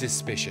already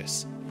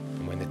suspicious.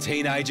 And when the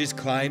teenagers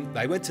claim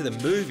they went to the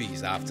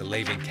movies after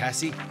leaving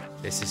Cassie,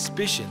 their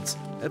suspicions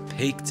are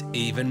piqued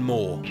even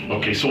more.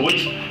 Okay, so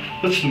what's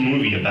the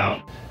movie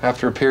about?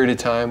 After a period of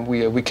time,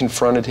 we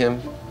confronted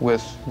him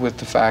with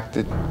the fact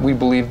that we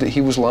believed that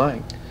he was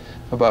lying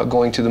about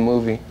going to the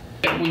movie.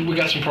 We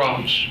got some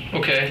problems,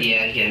 okay?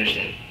 Yeah, you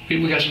understand.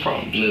 We got some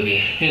problems.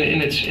 Movie.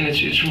 And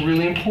it's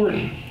really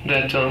important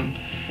that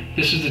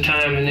this is the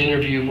time in the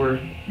interview where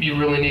you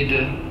really need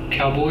to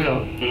cowboy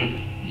up.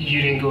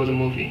 You didn't go to the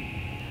movie.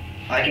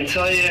 I can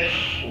tell you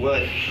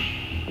what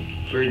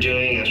we're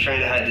doing. I was trying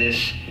to hide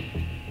this,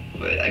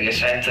 but I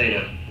guess I have to tell you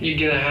now.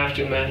 You're gonna have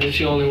to, man. It's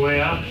the only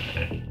way out.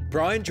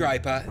 Brian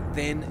Draper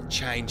then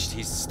changed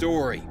his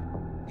story.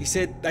 He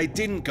said they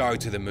didn't go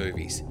to the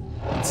movies.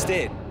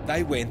 Instead,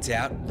 they went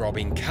out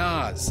robbing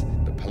cars.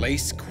 But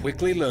police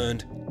quickly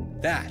learned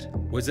that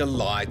was a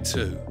lie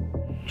too.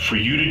 For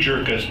you to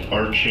jerk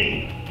our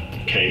chain,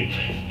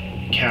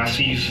 okay,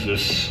 Cassie's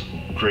this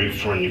great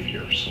friend of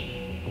yours,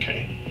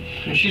 okay?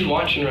 And she's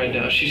watching right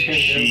now. She's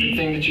hearing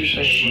everything that you're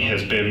saying. She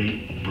has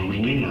been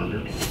brutally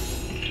murdered.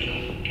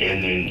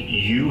 And then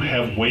you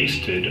have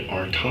wasted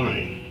our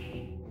time.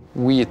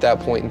 We, at that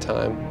point in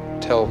time,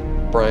 tell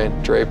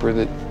Brian Draper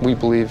that we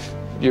believe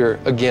you're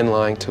again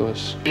lying to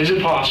us. Is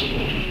it possible,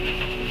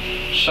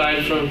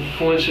 aside from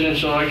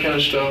coincidence and all that kind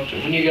of stuff,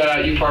 that when you got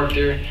out, you parked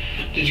there,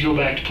 did you go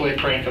back to play a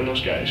prank on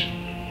those guys?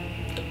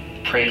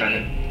 Prank on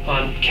him?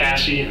 On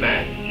Cassie and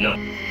Matt? No.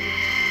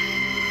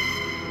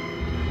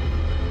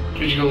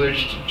 Did you go there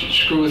to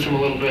screw with them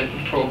a little bit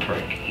and pro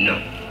prank? No.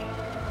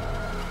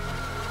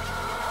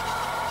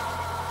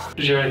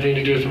 Did you have anything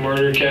to do with the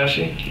murder of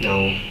Cassie?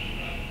 No.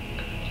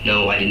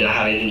 No, I did not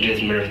have anything to do with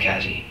the murder of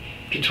Cassie.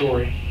 To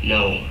Tori?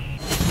 No.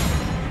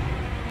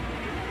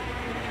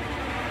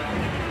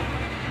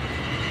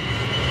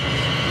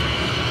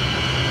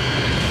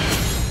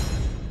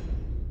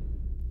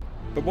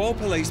 But while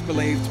police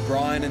believed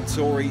Brian and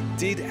Tori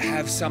did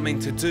have something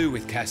to do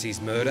with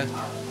Cassie's murder,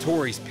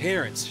 Tori's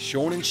parents,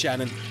 Sean and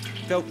Shannon,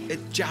 felt it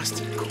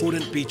just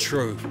couldn't be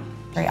true.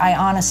 I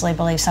honestly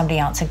believe somebody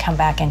else had come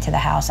back into the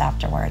house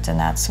afterwards, and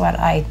that's what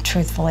I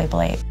truthfully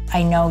believe.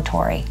 I know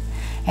Tori,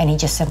 and he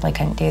just simply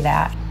couldn't do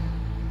that.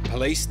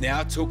 Police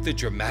now took the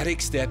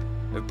dramatic step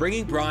of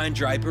bringing Brian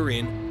Draper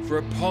in for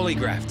a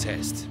polygraph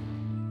test.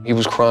 He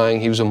was crying,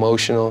 he was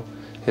emotional,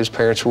 his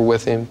parents were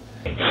with him.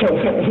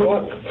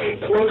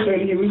 Closer,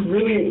 and he was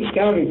really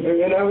scouting,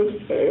 and I was,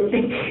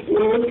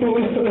 what's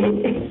going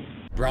on?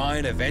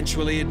 Brian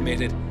eventually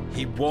admitted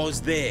he was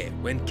there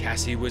when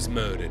Cassie was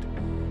murdered,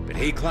 but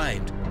he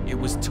claimed it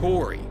was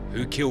Tori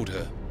who killed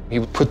her. He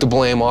put the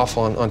blame off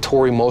on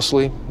Tori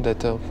mostly,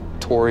 that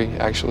Tori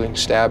actually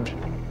stabbed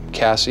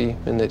Cassie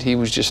and that he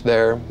was just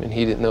there and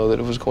he didn't know that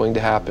it was going to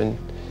happen.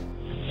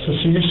 So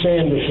you're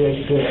saying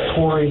that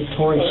Tori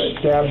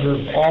stabbed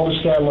her, all the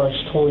stab marks,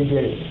 Tori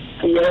did it?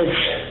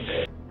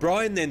 Yes.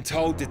 Brian then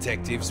told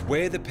detectives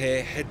where the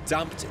pair had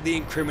dumped the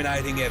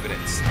incriminating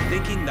evidence,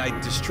 thinking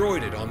they'd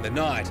destroyed it on the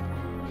night.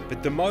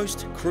 But the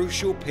most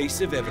crucial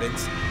piece of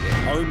evidence, their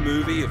home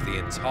movie of the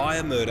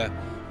entire murder,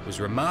 was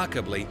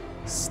remarkably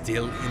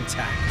still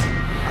intact.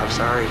 I'm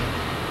sorry.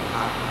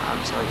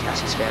 I'm sorry,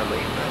 Cassie's family,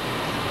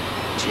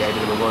 but she had to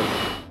be number one.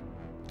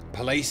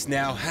 Police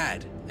now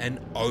had an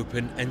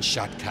open and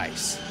shut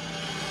case.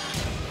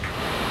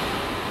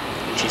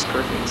 She's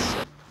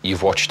perfect.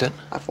 You've watched it?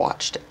 I've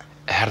watched it.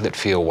 How did it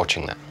feel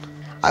watching that?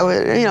 I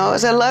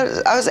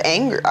was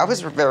angry. I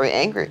was very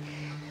angry.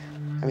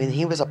 I mean,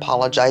 he was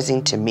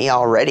apologizing to me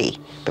already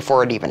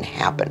before it even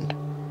happened.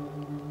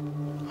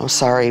 I'm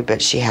sorry, but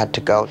she had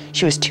to go.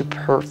 She was too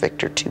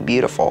perfect or too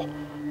beautiful.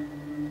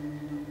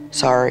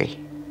 Sorry.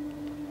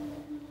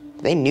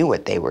 They knew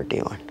what they were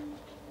doing.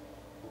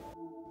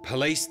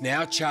 Police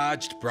now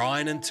charged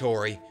Brian and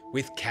Tori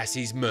with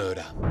Cassie's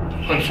murder.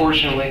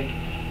 Unfortunately,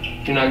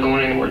 you're not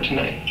going anywhere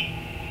tonight.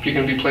 You're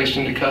going to be placed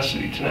into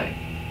custody tonight,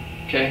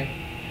 okay?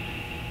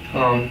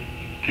 I'm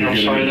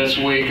sorry that's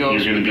the way it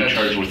goes. You're going to be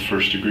charged with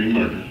first-degree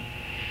murder.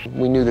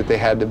 We knew that they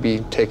had to be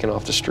taken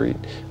off the street.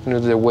 We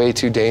knew that they're way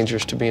too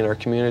dangerous to be in our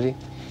community,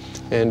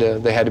 and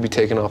they had to be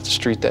taken off the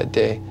street that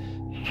day.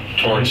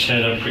 Tori,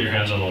 stand up, put your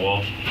hands on the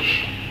wall.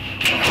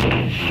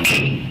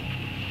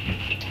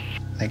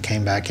 They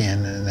came back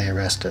in and they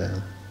arrested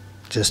him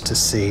just to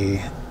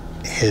see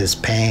his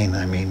pain.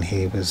 I mean,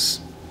 he was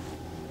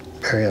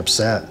very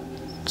upset.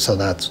 So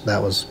that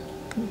was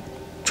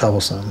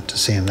troublesome to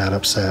see him that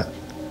upset.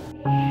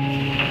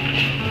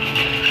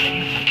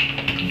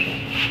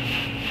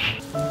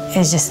 It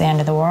was just the end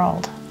of the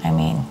world. I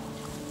mean,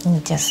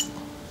 it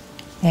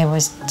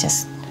was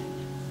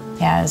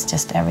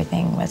just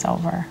everything was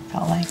over,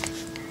 felt like.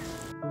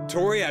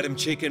 Tori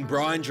Adamczyk and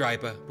Brian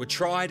Draper were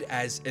tried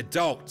as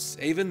adults,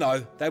 even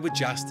though they were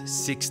just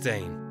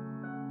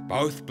 16.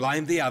 Both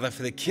blamed the other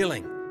for the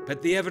killing,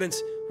 but the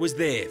evidence was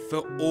there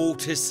for all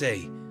to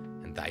see,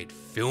 and they'd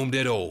filmed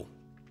it all.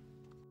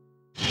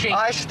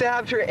 I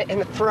stabbed her in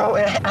the throat,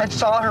 and I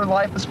saw her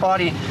lifeless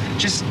body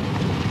just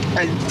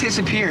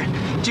disappear.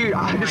 Dude,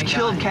 I just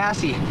killed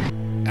Cassie.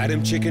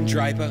 Adamczyk and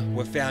Draper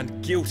were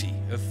found guilty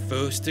of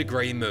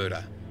first-degree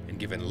murder and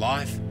given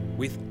life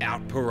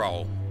without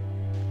parole.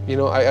 You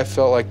know, I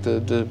felt like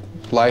the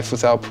life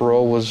without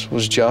parole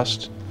was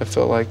just. I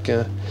felt like,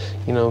 you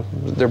know,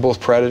 they're both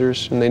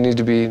predators and they need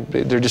to be,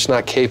 they're just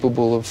not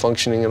capable of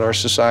functioning in our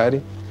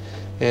society.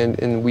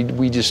 And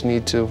we just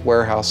need to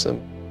warehouse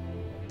them.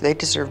 They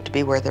deserve to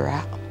be where they're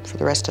at for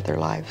the rest of their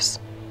lives.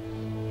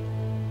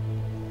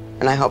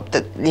 And I hope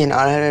that, you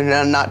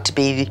know, not to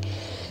be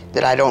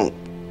that I don't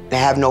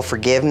have no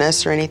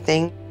forgiveness or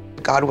anything.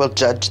 God will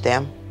judge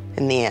them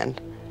in the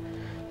end.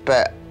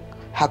 But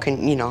how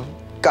can, you know,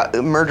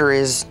 murder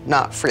is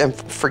not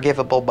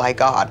forgivable by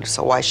God,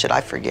 so why should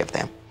I forgive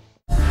them?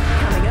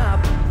 Coming up.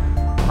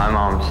 My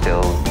mom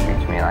still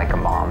treats me like a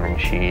mom,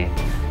 and she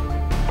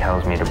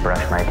tells me to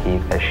brush my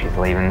teeth as she's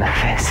leaving the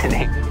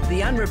vicinity.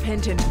 The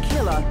unrepentant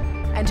killer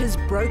and his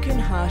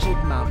broken-hearted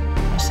mum.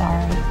 I'm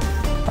sorry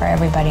for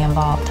everybody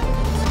involved.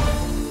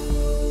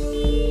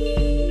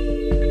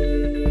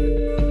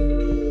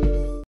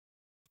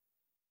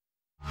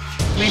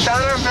 We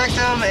found our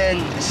victim,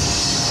 and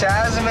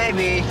sad as it may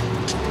be,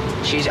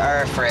 she's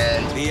our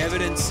friend. The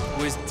evidence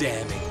was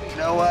damning. You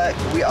know what?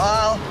 We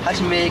all have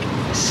to make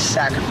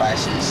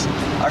sacrifices.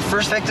 Our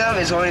first victim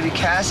is going to be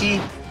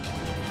Cassie.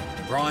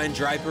 Brian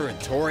Draper and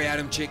Tori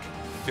Adamczyk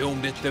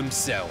filmed it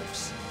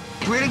themselves.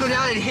 We're gonna go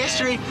down in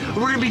history.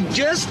 We're gonna be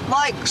just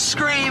like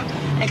Scream,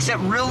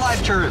 except real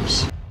life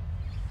terms.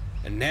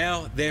 And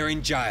now they're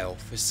in jail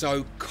for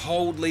so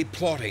coldly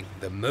plotting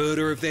the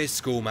murder of their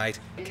schoolmate,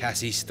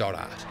 Cassie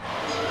Stoddart.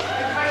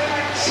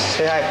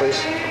 Say hi, please.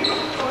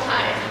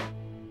 Hi.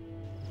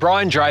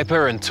 Brian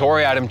Draper and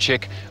Tori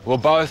Adamczyk will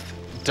both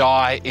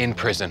die in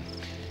prison.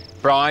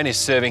 Brian is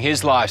serving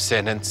his life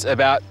sentence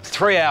about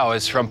 3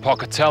 hours from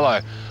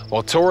Pocatello,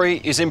 while Tori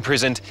is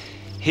imprisoned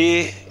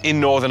here in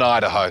northern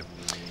Idaho.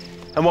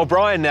 And while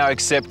Brian now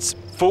accepts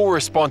full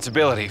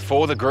responsibility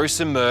for the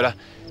gruesome murder,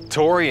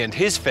 Tori and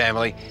his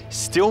family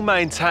still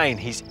maintain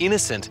he's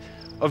innocent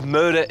of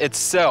murder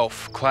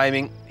itself,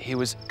 claiming he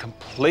was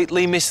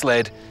completely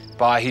misled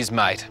by his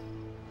mate.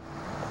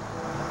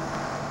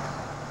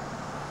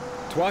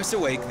 Twice a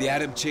week, the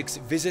Adamczyks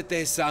visit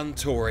their son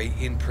Tori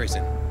in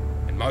prison,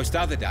 and most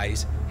other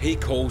days, he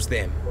calls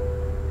them.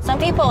 Some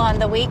people on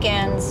the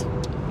weekends,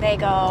 they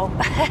go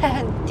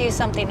do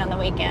something on the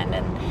weekend,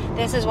 and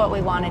this is what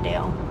we want to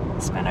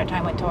do, spend our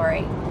time with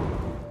Tori.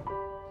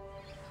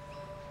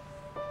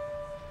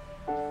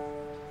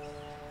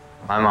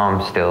 My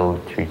mom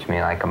still treats me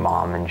like a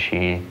mom, and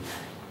she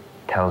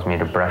tells me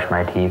to brush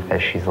my teeth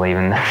as she's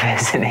leaving the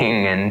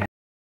visiting, and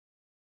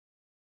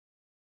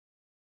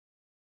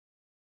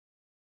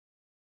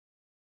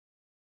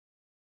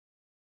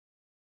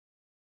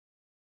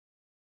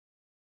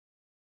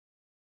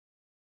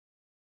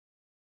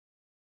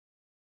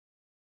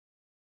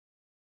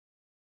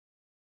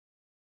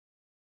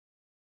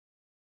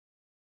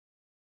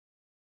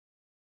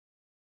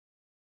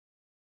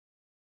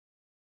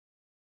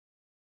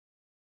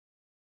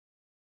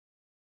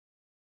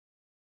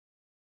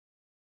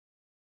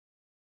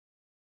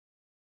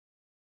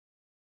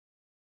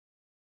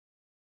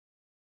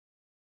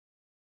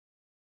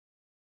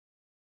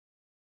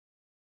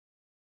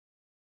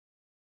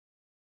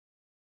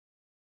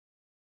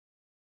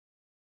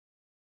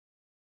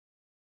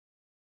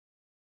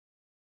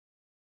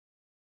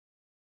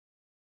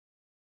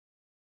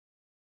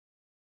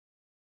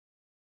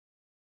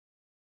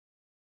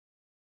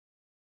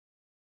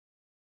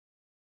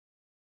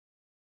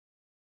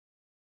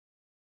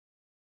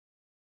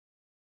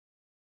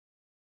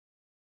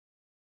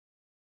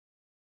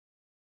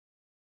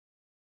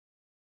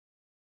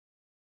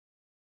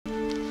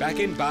Back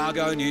in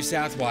Bargo, New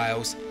South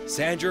Wales,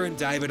 Sandra and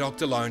David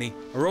Octoloni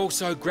are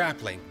also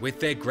grappling with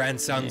their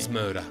grandson's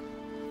murder.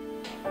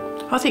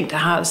 I think the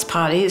hardest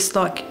part is,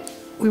 like,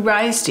 we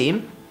raised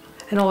him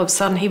and all of a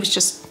sudden he was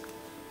just,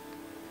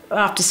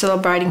 after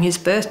celebrating his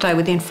birthday,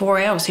 within 4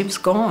 hours he was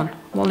gone.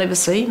 We'll never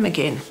see him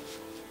again.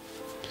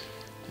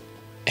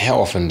 How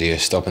often do you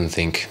stop and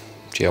think,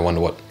 gee, I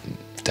wonder what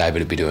David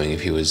would be doing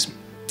if he was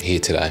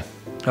here today?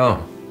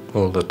 Oh,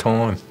 all the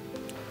time.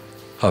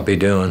 I'll be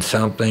doing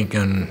something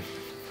and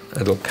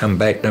it'll come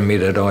back to me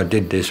that I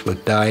did this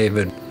with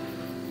David.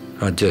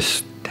 I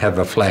just have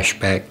a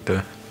flashback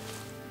to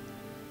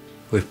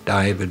if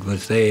David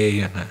was there,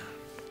 you know.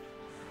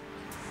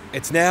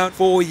 It's now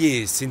 4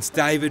 years since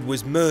David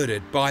was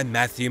murdered by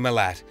Matthew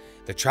Malat,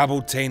 the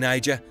troubled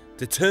teenager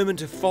determined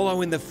to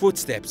follow in the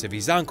footsteps of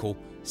his uncle,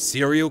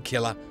 serial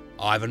killer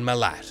Ivan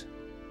Malat.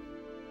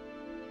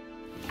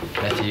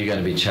 Matthew, you're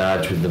going to be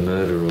charged with the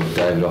murder of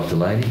David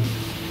Octoloni.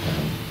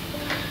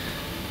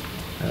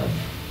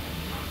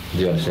 Do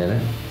you understand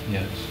that?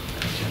 Yes.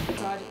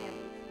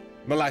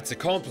 Malat's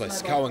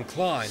accomplice, Cohen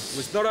Klein,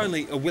 was not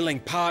only a willing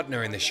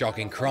partner in the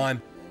shocking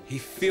crime, he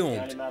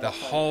filmed the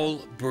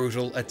whole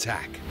brutal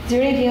attack. Is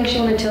there anything else you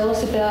want to tell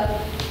us about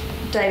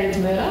David's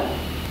murder?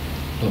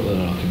 Not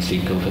that I can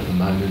think of at the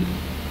moment.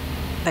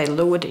 They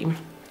lured him.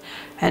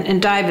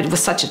 And David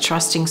was such a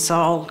trusting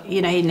soul.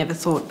 You know, he never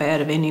thought bad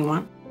of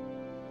anyone.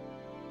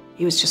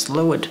 He was just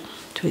lured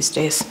to his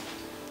death.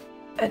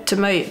 To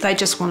me, they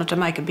just wanted to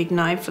make a big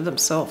name for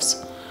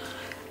themselves.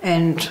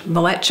 And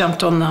Malat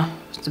jumped on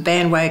the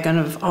bandwagon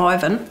of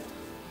Ivan,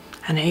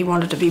 and he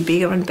wanted to be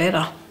bigger and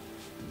better.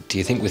 Do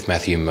you think with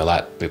Matthew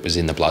Milat it was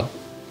in the blood?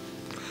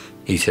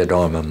 He said,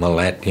 I'm a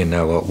Milat, you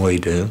know what we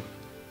do.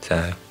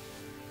 So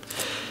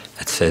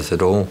that says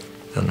it all,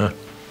 doesn't it?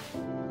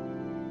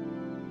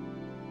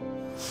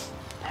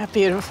 Our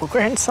beautiful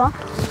grandson.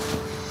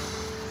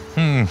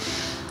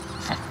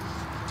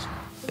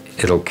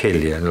 It'll kill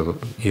you.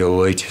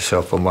 You'll eat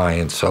yourself away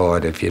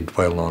inside if you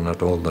dwell on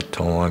it all the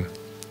time.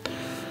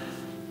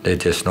 They're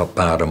just not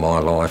part of my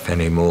life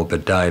anymore,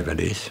 but David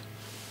is,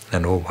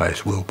 and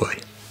always will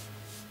be.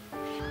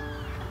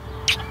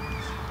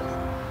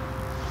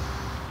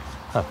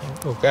 I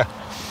think we'll go.